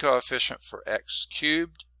missing coefficient for x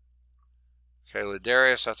cubed. Okay,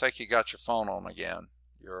 Ladarius, I think you got your phone on again,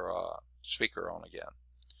 your speaker on again.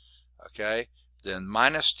 Okay, then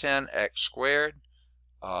minus 10x squared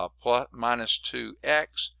plus minus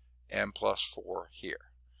 2x and plus 4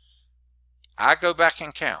 here. I go back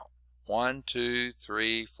and count. 1, 2,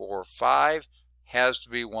 3, 4, 5 has to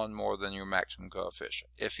be one more than your maximum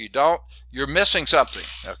coefficient. If you don't, you're missing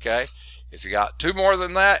something. Okay, if you got 2 more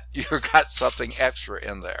than that, you've got something extra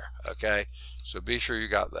in there. Okay, so be sure you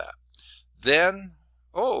got that. Then,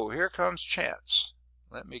 oh, here comes Chance.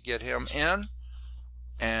 Let me get him in.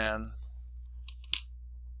 And,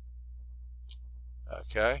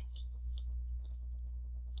 okay.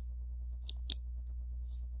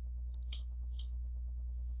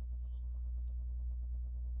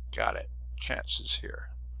 Got it. Chance is here.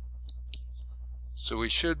 So we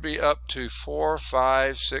should be up to 4,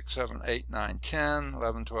 5, 6, 7, 8, 9, 10,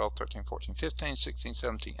 11, 12, 13, 14, 15, 16,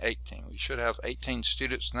 17, 18. We should have 18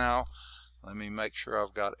 students now. Let me make sure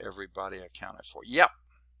I've got everybody accounted for. Yep.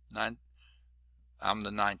 I'm the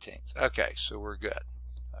 19th. Okay, so we're good.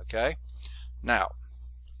 Okay. Now,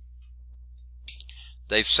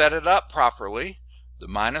 they've set it up properly. The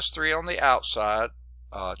minus 3 on the outside.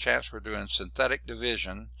 Chance we're doing synthetic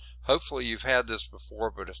division. Hopefully you've had this before,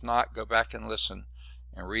 but if not, go back and listen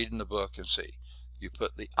and read in the book and see. You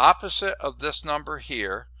put the opposite of this number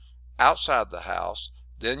here outside the house.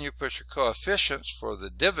 Then you put your coefficients for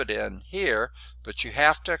the dividend here, but you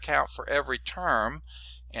have to account for every term,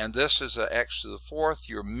 and this is a x to the 4th.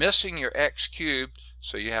 You're missing your x cubed,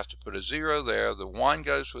 so you have to put a 0 there. The 1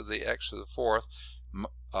 goes with the x to the 4th,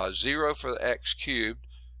 0 for the x cubed,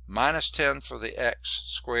 minus 10 for the x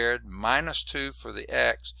squared, minus 2 for the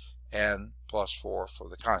x, and plus 4 for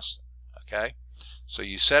the constant. Okay, so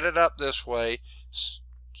you set it up this way.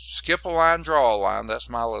 Skip a line, draw a line. That's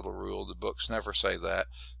my little rule. The books never say that.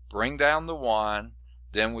 Bring down the 1.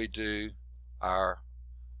 Then we do our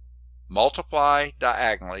multiply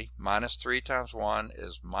diagonally. Minus 3 times 1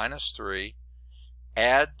 is minus 3.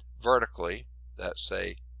 Add vertically. That's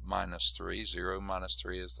a minus 3. 0 minus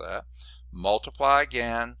 3 is that. Multiply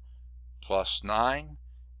again. Plus 9.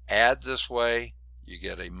 Add this way. you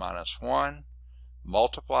get a -1.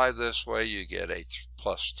 Multiply this way, you get a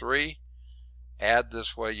 +3. Add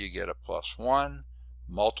this way, you get a +1.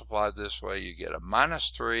 Multiply this way, you get a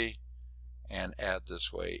 -3. And add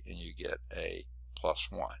this way, and you get a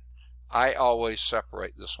 +1. I always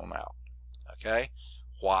separate this one out. Okay?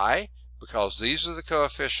 Why? Because these are the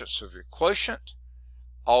coefficients of your quotient.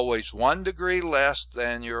 Always 1 degree less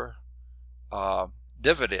than your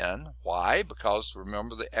dividend. Why? Because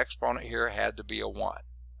remember, the exponent here had to be a 1.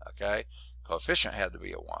 Okay? Coefficient had to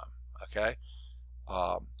be a 1. Okay?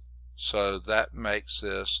 So that makes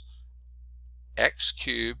this x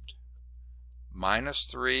cubed minus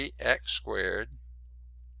 3x squared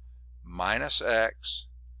minus x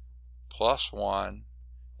plus 1,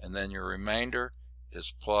 and then your remainder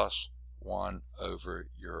is +1 over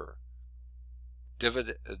your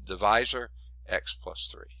divisor, x plus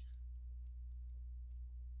 3.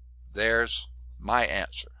 There's my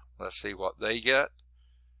answer. Let's see what they get.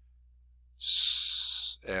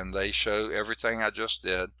 And they show everything I just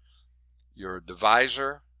did. Your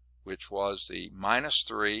divisor, which was the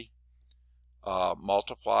 -3,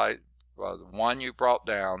 multiplied by the 1 you brought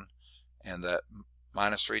down, and that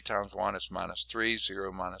 -3 times 1 is -3,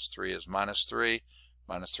 0 minus 3 is -3,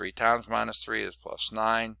 -3 times -3 is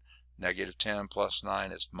 +9, -10 plus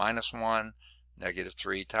 9 is -1,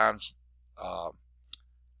 -3 times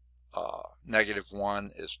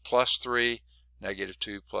 -1 is +3,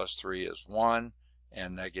 -2 plus 3 is 1,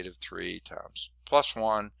 and -3 times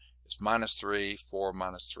 +1 is -3, 4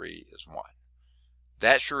 minus 3 is 1.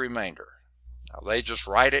 That's your remainder. Now they just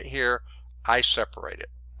write it here, I separate it.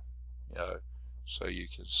 So you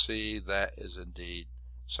can see that is indeed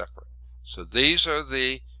separate. So these are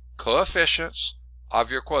the coefficients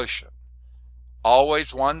of your quotient.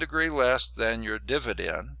 Always 1 degree less than your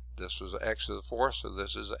dividend. This was x to the 4th, so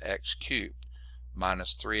this is x cubed.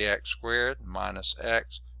 Minus 3x squared minus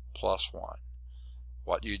x plus 1.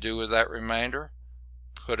 What do you do with that remainder?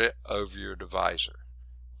 Put it over your divisor.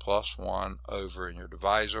 +1 over, and your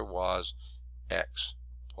divisor was x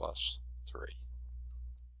plus 3.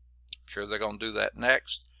 I'm sure they're going to do that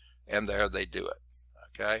next, and there they do it.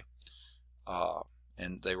 Okay?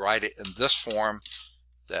 And they write it in this form: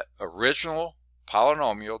 that original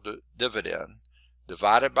polynomial dividend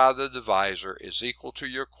divided by the divisor is equal to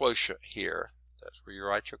your quotient here. That's where you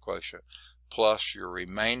write your quotient, plus your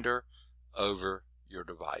remainder over your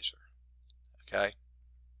divisor. Okay?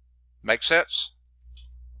 Make sense?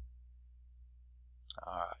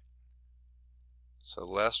 All right. So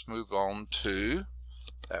let's move on to,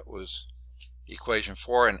 that was equation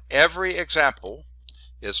 4, and every example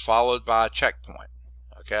is followed by a checkpoint.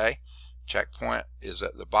 Okay? Checkpoint is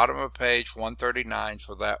at the bottom of page 139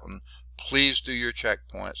 for that one. Please do your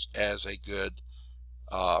checkpoints as a good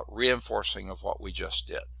reinforcing of what we just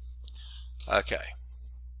did. Okay.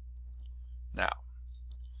 Now,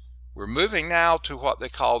 we're moving now to what they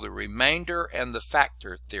call the remainder and the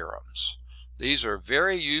factor theorems. These are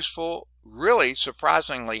very useful, really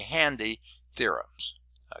surprisingly handy theorems.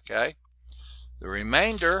 Okay? The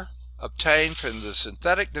remainder obtained from the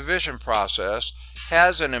synthetic division process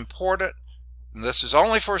has an important, and this is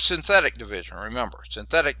only for synthetic division, remember,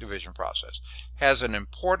 synthetic division process, has an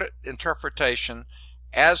important interpretation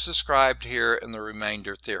as described here in the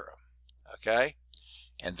remainder theorem. Okay?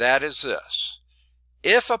 And that is this.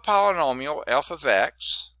 If a polynomial f of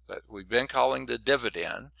x, that we've been calling the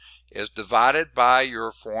dividend, is divided by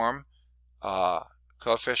your form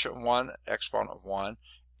coefficient 1, exponent of 1,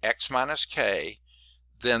 x minus k,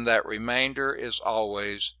 then that remainder is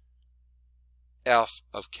always f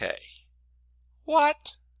of k.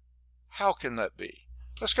 What? How can that be?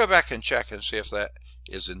 Let's go back and check and see if that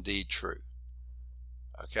is indeed true.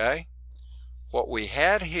 Okay? What we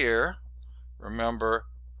had here, remember,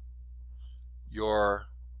 your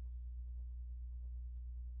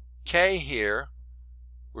k here,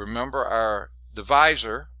 remember our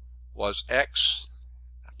divisor was x,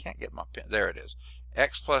 I can't get my pen, there it is,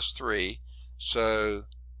 x plus 3, so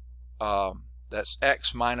that's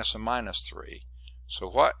x minus a minus 3. So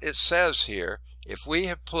what it says here, if we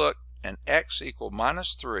have put an x equal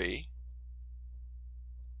 -3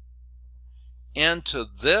 into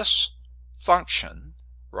this function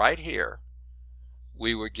right here,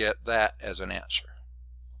 we would get that as an answer.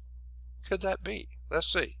 Could that be?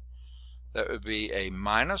 Let's see. That would be a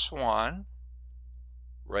 -1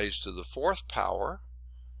 raised to the 4th power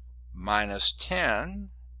minus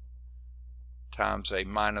 10 times a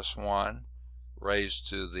 -1 raised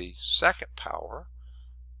to the 2nd power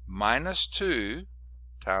minus 2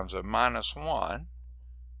 times a -1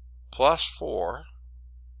 plus 4.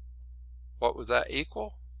 What would that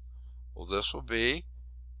equal? Well, this will be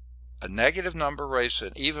a negative number raised to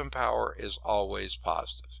an even power is always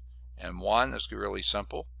positive. And 1 is really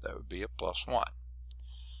simple. That would be a +1.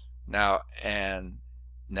 Now, and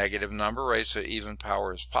negative number raised to an even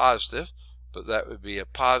power is positive, but that would be a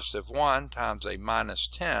 +1 times a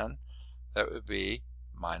 -10. That would be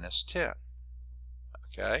 -10.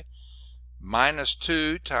 Okay?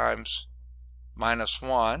 -2 times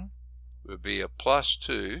 -1 would be a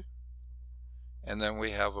 +2, and then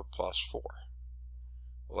we have a +4.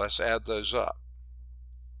 Well, let's add those up.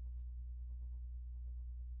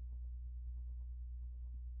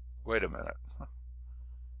 Wait a minute.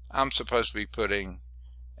 I'm supposed to be putting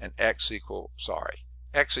an x equal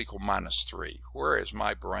 -3. Where is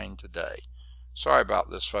my brain today? Sorry about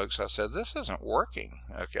this, folks. I said this isn't working.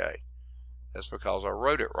 Okay, that's because I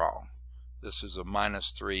wrote it wrong. This is a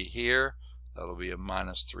 -3 here. That'll be a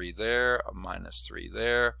 -3 there, a -3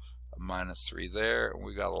 there, a -3 there, and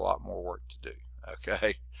we got a lot more work to do.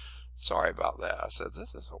 Okay, sorry about that. I said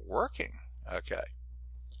this isn't working. Okay,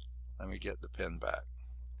 let me get the pen back.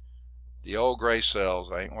 The old gray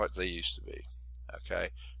cells ain't what they used to be.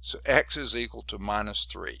 Okay, so x is equal to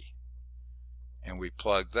 -3, and we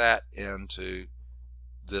plug that into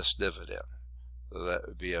this dividend. So that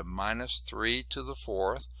would be a -3 to the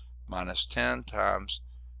 4th minus 10 times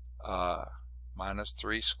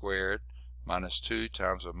 -3 squared minus 2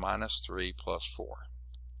 times a -3 plus 4.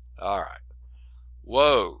 All right.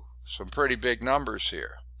 Whoa, some pretty big numbers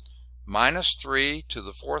here. -3 to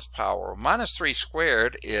the 4th power. -3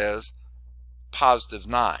 squared is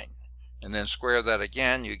 +9. And then square that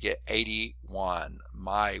again, you get 81.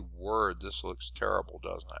 My word, this looks terrible,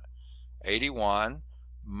 doesn't it? 81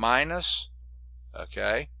 minus,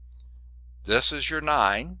 okay, this is your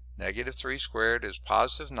 9. -3 squared is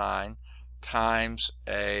 +9 times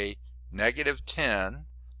a -10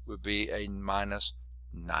 would be a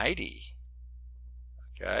 -90.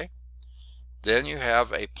 Okay. Then you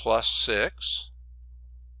have a +6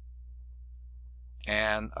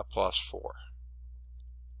 and a +4.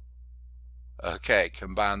 Okay,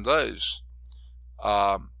 combine those.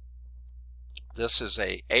 This is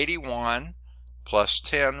a 81 plus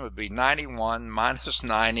 10 would be 91 minus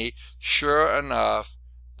 90. Sure enough,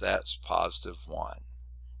 that's +1.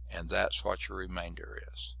 And that's what your remainder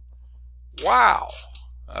is. Wow!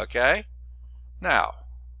 Okay? Now,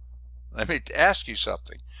 let me ask you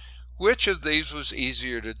something. Which of these was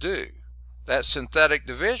easier to do? That synthetic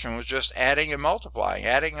division was just adding and multiplying,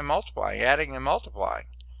 adding and multiplying, adding and multiplying.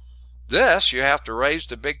 This, you have to raise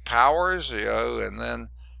the big powers, you know, and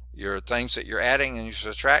then your things that you're adding and you're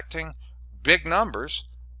subtracting, big numbers,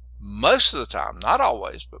 most of the time, not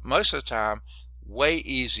always, but most of the time, way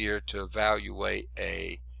easier to evaluate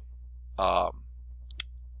a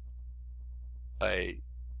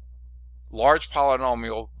large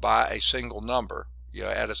polynomial by a single number, you know,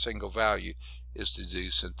 at a single value, is to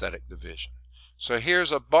do synthetic division. So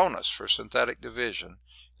here's a bonus for synthetic division,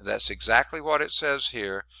 and that's exactly what it says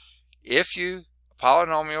here. If a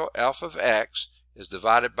polynomial f of x is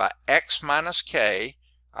divided by x minus k,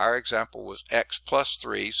 our example was x plus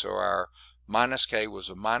 3, so our minus k was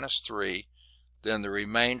a -3, then the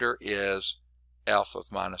remainder is f of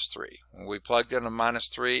 -3. When we plugged in a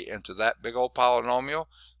 -3 into that big old polynomial,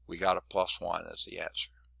 we got a +1 as the answer.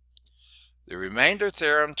 The remainder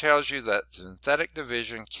theorem tells you that synthetic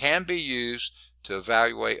division can be used to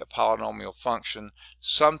evaluate a polynomial function.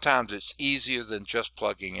 Sometimes it's easier than just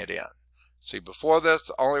plugging it in. See, before this,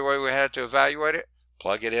 the only way we had to evaluate it,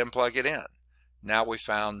 plug it in, plug it in. Now we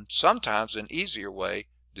found sometimes an easier way to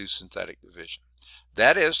do synthetic division.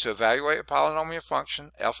 That is to evaluate a polynomial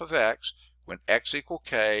function, f of x, when x equals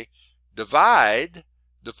k, divide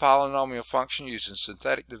the polynomial function using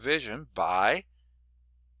synthetic division by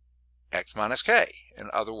x minus k. In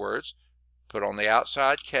other words, put on the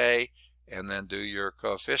outside k and then do your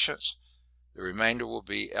coefficients. The remainder will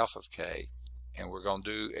be f of k, and we're going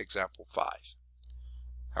to do example 5.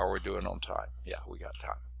 How are we doing on time? Yeah, we got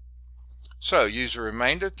time. So use the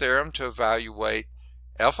remainder theorem to evaluate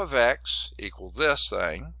f of x equal this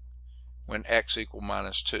thing when x equal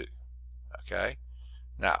 -2. Okay?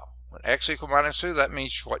 Now, when x equal -2, that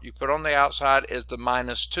means what you put on the outside is the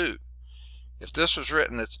 -2. If this was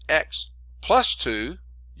written as x plus 2,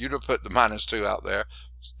 you'd have put the -2 out there.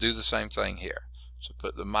 Let's do the same thing here. So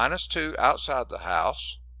put the -2 outside the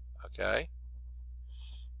house. Okay?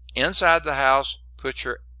 Inside the house, put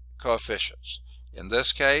your coefficients. In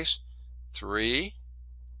this case, 3,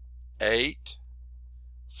 8,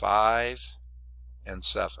 5, and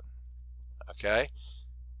 7. Okay?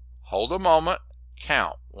 Hold a moment,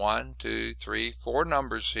 count. 1, 2, 3, 4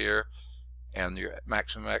 numbers here, and your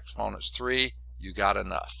maximum exponent's 3. You got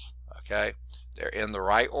enough. Okay, they're in the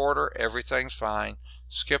right order, everything's fine.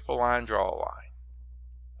 Skip a line, draw a line.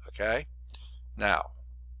 Okay, now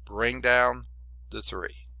bring down the 3.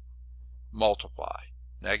 Multiply.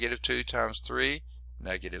 Negative 2 times 3,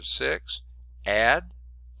 negative 6. Add,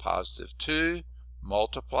 positive 2.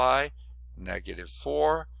 Multiply, negative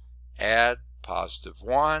 4. Add, positive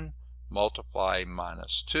 1. Multiply,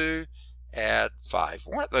 minus 2. Add, 5.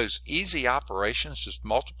 Weren't those easy operations, just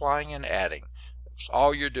multiplying and adding? That's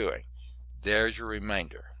all you're doing. There's your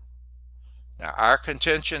remainder. Now our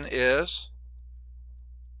contention is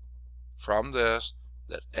from this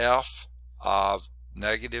that f of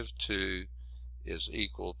negative 2 is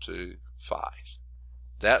equal to 5.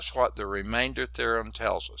 That's what the remainder theorem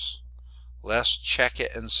tells us. Let's check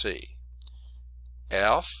it and see.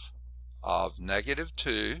 F of negative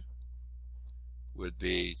 2 would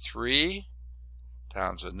be 3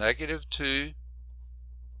 times a negative 2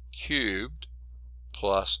 cubed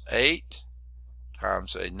plus 8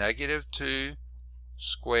 times a negative 2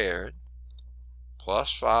 squared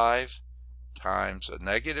plus 5 times a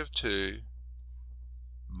negative 2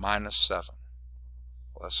 minus 7.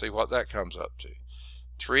 Let's see what that comes up to.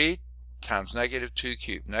 3 times negative 2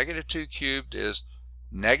 cubed. Negative 2 cubed is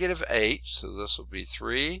negative 8, so this will be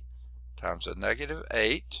 3 times a negative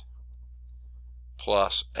 8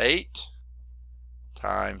 plus 8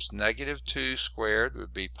 times negative 2 squared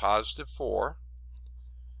would be positive 4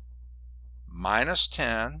 minus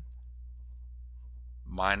 10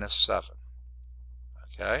 minus 7.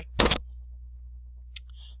 Okay?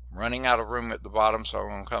 I'm running out of room at the bottom, so I'm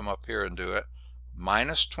going to come up here and do it.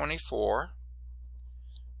 Minus 24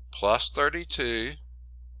 plus 32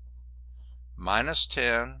 minus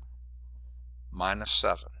 10 minus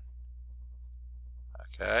 7.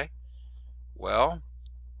 Okay? Well,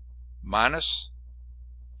 minus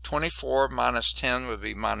 24 minus 10 would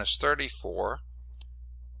be minus 34.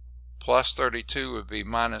 Plus 32 would be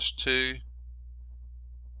minus 2.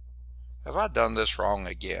 Have I done this wrong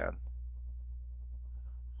again?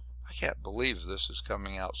 I can't believe this is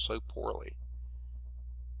coming out so poorly.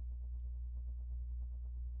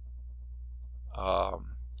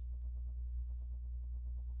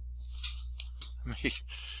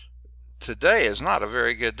 Today is not a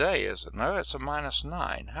very good day, is it? No, it's a minus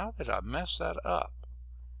 9. How did I mess that up?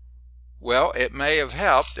 Well, it may have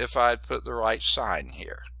helped if I had put the right sign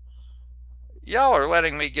here. Y'all are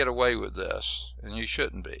letting me get away with this, and you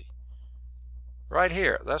shouldn't be. Right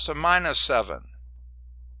here, that's a minus 7.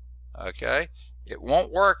 Okay? It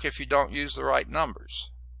won't work if you don't use the right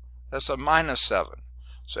numbers. That's a minus 7.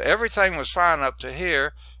 So everything was fine up to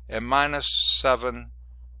here, and minus 7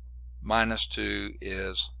 minus 2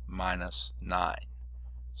 is minus 9.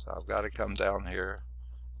 So I've got to come down here.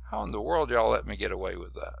 How in the world y'all let me get away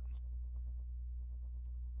with that?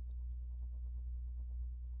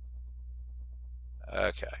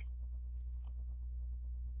 Okay.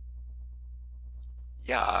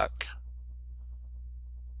 Yuck.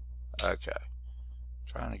 Okay.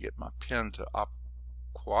 Trying to get my pen to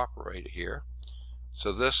cooperate here.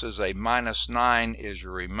 So this is a minus 9 is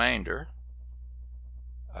your remainder.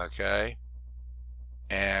 Okay.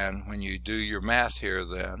 And when you do your math here,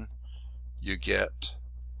 then you get,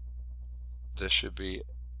 this should be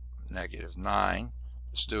negative 9.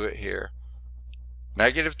 Let's do it here.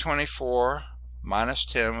 Negative 24 minus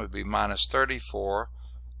 10 would be minus 34,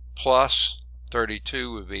 plus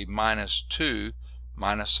 32 would be minus 2,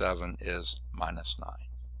 minus 7 is minus 9.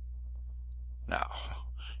 Now,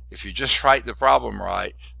 if you just write the problem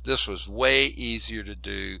right, this was way easier to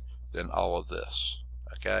do than all of this.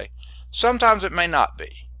 Okay? Sometimes it may not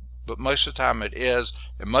be, but most of the time it is,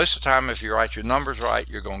 and most of the time if you write your numbers right,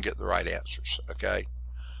 you're going to get the right answers. Okay?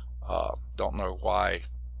 Don't know why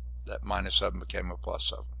that minus 7 became a plus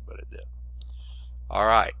 7, but it did.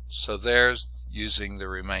 Alright, so there's using the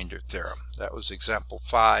remainder theorem. That was example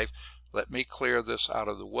 5. Let me clear this out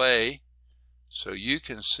of the way so you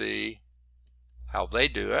can see how they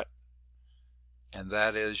do it. And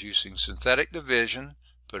that is using synthetic division,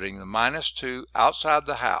 putting the minus 2 outside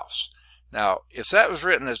the house. Now, if that was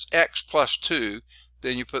written as x plus 2,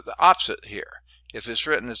 then you put the opposite here. If it's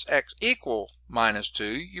written as x equal minus 2,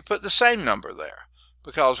 you put the same number there.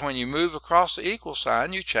 Because when you move across the equal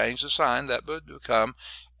sign, you change the sign. That would become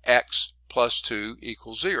x plus 2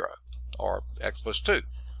 equals 0, or x plus 2.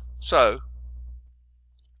 So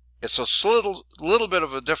it's a little bit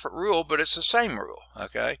of a different rule, but it's the same rule.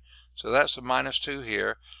 Okay, so that's a minus 2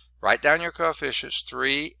 here. Write down your coefficients: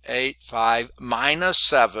 3, 8, 5, minus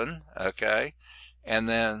 7. Okay, and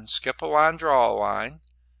then skip a line, draw a line,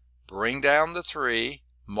 bring down the 3.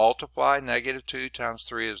 Multiply negative 2 times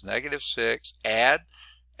 3 is negative 6. Add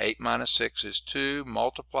 8 minus 6 is 2,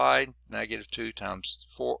 multiplied, negative 2 times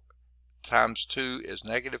 4 times 2 is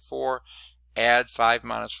negative 4, add 5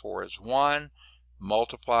 minus 4 is 1,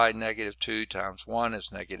 multiply negative 2 times 1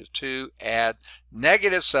 is negative 2, add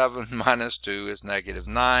negative 7 minus 2 is negative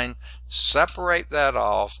 9, separate that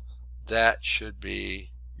off, that should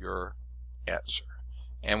be your answer.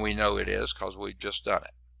 And we know it is because we've just done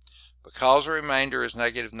it. Because the remainder is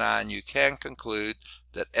negative 9, you can conclude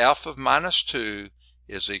that f of minus 2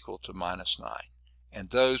 is equal to minus 9. And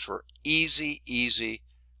those were easy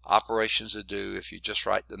operations to do. If you just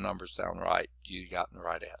write the numbers down right, you got the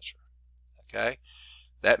right answer. Okay?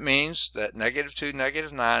 That means that negative 2,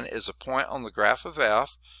 negative 9 is a point on the graph of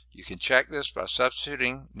f. You can check this by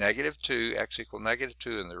substituting negative 2, x equal negative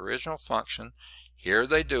 2 in the original function. Here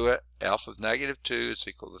they do it. F of negative 2 is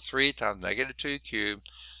equal to 3 times negative 2 cubed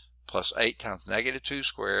plus 8 times negative 2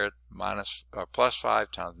 squared minus plus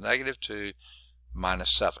 5 times negative 2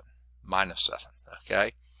 minus 7. Minus 7.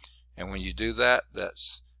 Okay? And when you do that,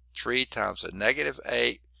 that's 3 times a negative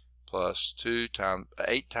 8 plus 2 times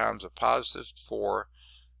 8 times a positive 4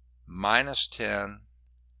 minus 10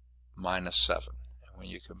 minus 7. And when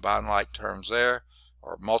you combine like terms there,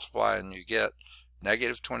 or multiply, and you get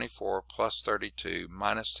negative 24 plus 32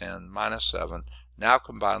 minus 10 minus 7. Now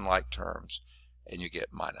combine like terms, and you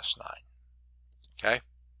get minus 9. Okay?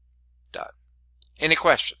 Done. Any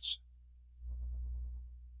questions?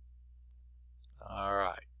 All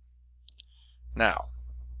right. Now,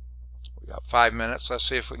 we got 5 minutes. Let's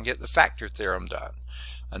see if we can get the factor theorem done.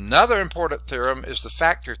 Another important theorem is the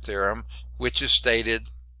factor theorem, which is stated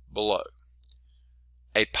below.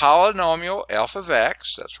 A polynomial f of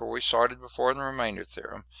x, that's where we started before in the remainder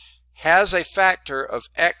theorem, has a factor of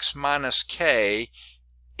x minus k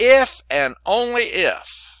if and only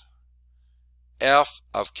if f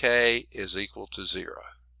of k is equal to 0.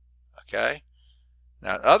 Okay?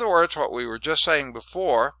 Now, in other words, what we were just saying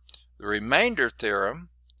before, the remainder theorem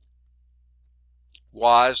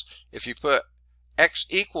was if you put x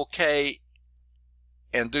equal k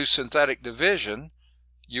and do synthetic division,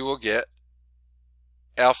 you will get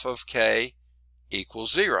f of k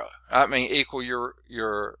equals 0. I mean, equal your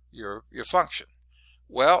function.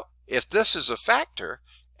 Well, if this is a factor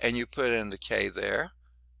and you put in the k there,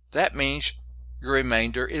 that means your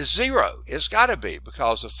remainder is 0. It's got to be,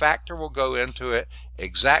 because the factor will go into it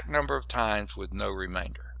exact number of times with no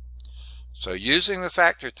remainder. So using the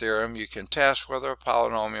factor theorem, you can test whether a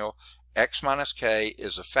polynomial x minus k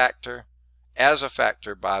is a factor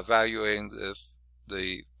by evaluating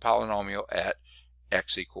the polynomial at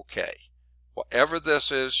x equal k. Whatever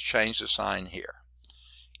this is, change the sign here.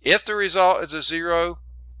 If the result is a 0,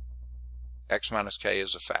 x minus k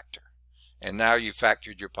is a factor. And now you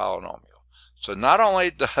factored your polynomial. So not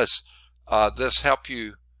only does this help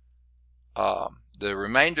you, the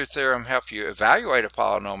remainder theorem help you evaluate a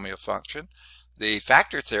polynomial function, the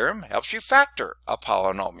factor theorem helps you factor a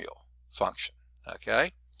polynomial function.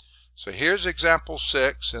 Okay? So here's example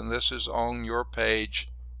 6, and this is on your page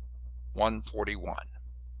 141.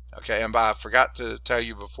 Okay, and I forgot to tell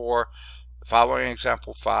you before, the following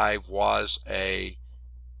example 5 was a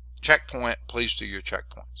checkpoint. Please do your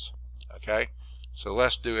checkpoints. Okay, so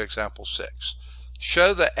let's do example 6.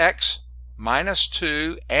 Show that x minus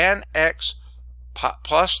 2 and x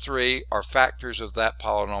plus 3 are factors of that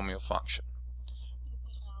polynomial function.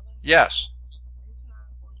 Yes.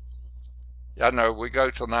 Yeah, no, we go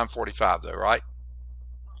till 9:45 though, right?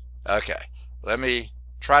 Okay, let me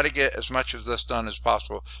try to get as much of this done as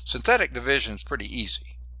possible. Synthetic division is pretty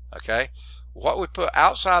easy. Okay, what we put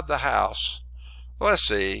outside the house, let's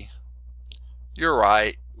see, you're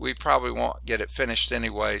right, we probably won't get it finished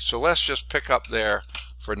anyway, so let's just pick up there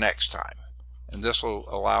for next time. And this will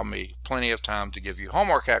allow me plenty of time to give you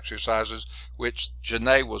homework exercises, which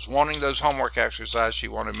Janae was wanting those homework exercises. She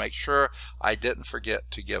wanted to make sure I didn't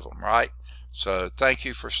forget to give them, right? So thank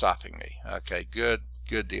you for stopping me. Okay, good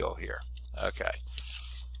deal here. Okay.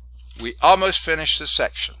 We almost finished this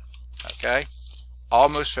section. Okay?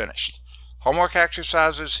 Almost finished. Homework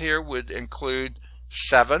exercises here would include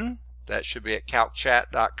 7. That should be at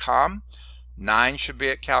calcchat.com. 9 should be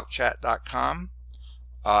at calcchat.com.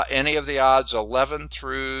 Any of the odds 11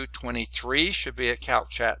 through 23 should be at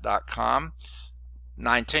calcchat.com.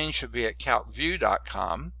 19 should be at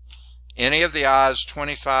calcview.com. Any of the odds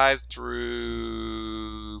 25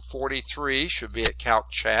 through 43 should be at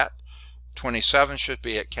calcchat. 27 should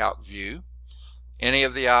be at calcview. Any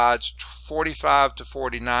of the odds 45 to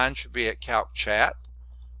 49 should be at calcchat.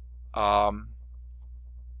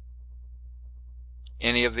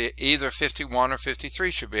 Any of the either 51 or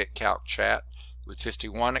 53 should be at calcchat, with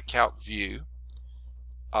 51 at calcview.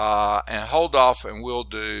 and hold off, and we'll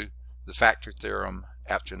do the factor theorem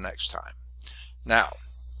after next time. Now,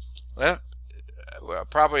 well,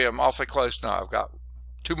 probably I'm awfully close now. I've got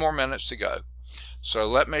 2 more minutes to go. So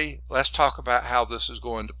let's talk about how this is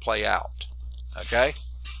going to play out. Okay?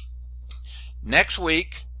 Next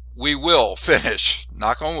week we will finish,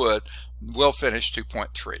 knock on wood, we'll finish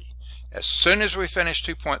 2.3. As soon as we finish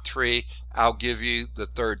 2.3, I'll give you the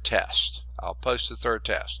 3rd test. I'll post the 3rd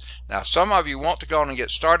test. Now, if some of you want to go on and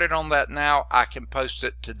get started on that now, I can post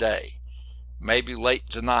it today. Maybe late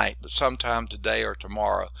tonight, but sometime today or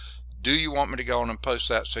tomorrow. Do you want me to go on and post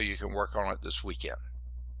that so you can work on it this weekend?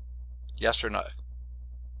 Yes or no?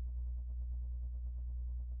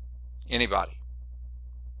 Anybody?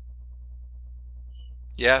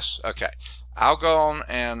 Yes? Okay. I'll go on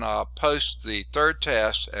and post the 3rd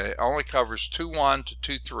test, and it only covers 2.1 to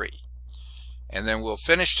 2.3. And then we'll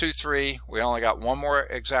finish 2.3. We only got one more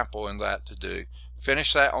example in that to do.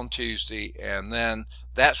 Finish that on Tuesday, and then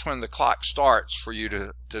that's when the clock starts for you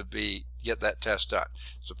to get that test done.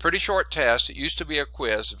 It's a pretty short test. It used to be a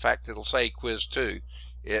quiz. In fact, it'll say quiz 2.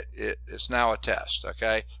 It's now a test.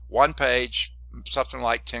 Okay, 1 page, something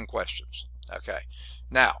like 10 questions. Okay,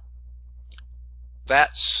 now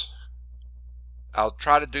I'll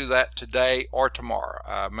try to do that today or tomorrow.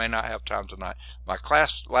 I may not have time tonight. My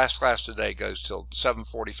last class today goes till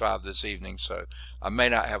 7:45 this evening, so I may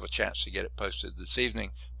not have a chance to get it posted this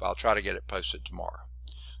evening, but I'll try to get it posted tomorrow.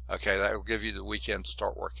 Okay, that will give you the weekend to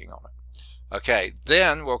start working on it. Okay,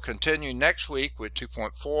 then we'll continue next week with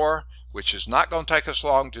 2.4, which is not going to take us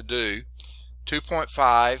long to do,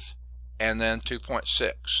 2.5, and then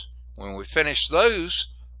 2.6. When we finish those,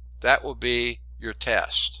 that will be your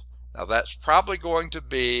test. Now that's probably going to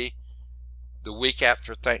be the week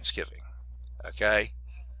after Thanksgiving, okay,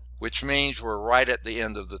 which means we're right at the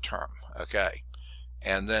end of the term, okay,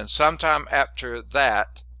 and then sometime after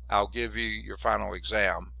that I'll give you your final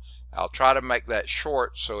exam. I'll try to make that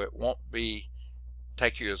short so it won't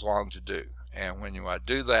take you as long to do, and when I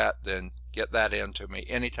do that, then get that into me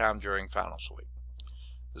anytime during finals week.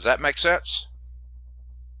 Does that make sense?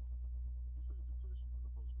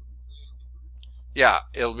 Yeah,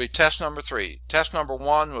 it'll be test number 3. Test number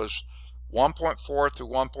 1 was 1.4 through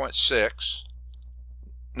 1.6.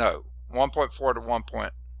 No, 1.4 to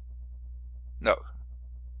 1. No.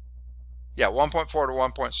 Yeah, 1.4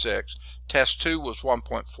 to 1.6. Test 2 was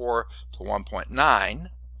 1.4 to 1.9.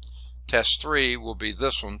 Test 3 will be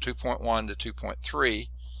this one, 2.1 to 2.3.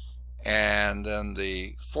 And then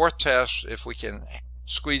the 4th test, if we can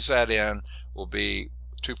squeeze that in, will be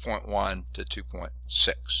 2.1 to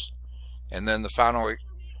 2.6. And then the final,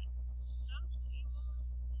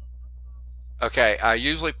 okay, I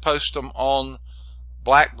usually post them on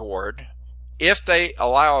Blackboard. If they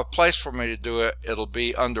allow a place for me to do it, it'll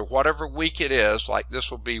be under whatever week it is. Like this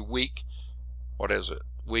will be week, what is it?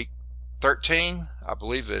 Week 13, I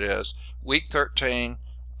believe it is. Week 13.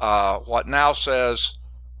 What now says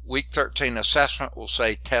week 13 assessment will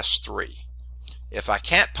say test 3. If I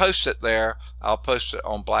can't post it there, I'll post it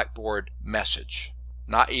on Blackboard message.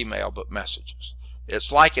 Not email, but messages.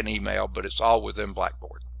 It's like an email, but it's all within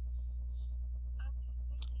Blackboard.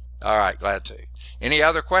 All right, glad to. Any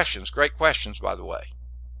other questions? Great questions, by the way.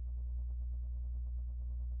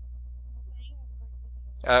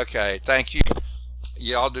 Okay, thank you.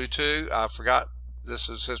 Y'all do too. I forgot this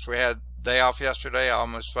is, since we had day off yesterday, I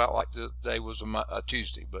almost felt like the day was a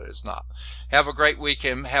Tuesday, but it's not. Have a great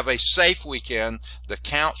weekend. Have a safe weekend. The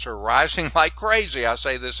counts are rising like crazy. I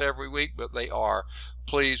say this every week, but they are.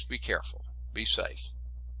 Please be careful. Be safe.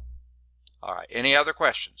 All right. Any other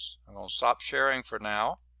questions? I'm going to stop sharing for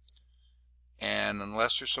now. And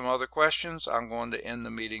unless there's some other questions, I'm going to end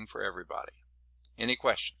the meeting for everybody. Any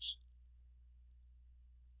questions?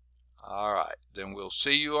 All right. Then we'll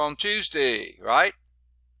see you on Tuesday, right?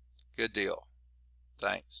 Good deal.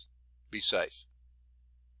 Thanks. Be safe.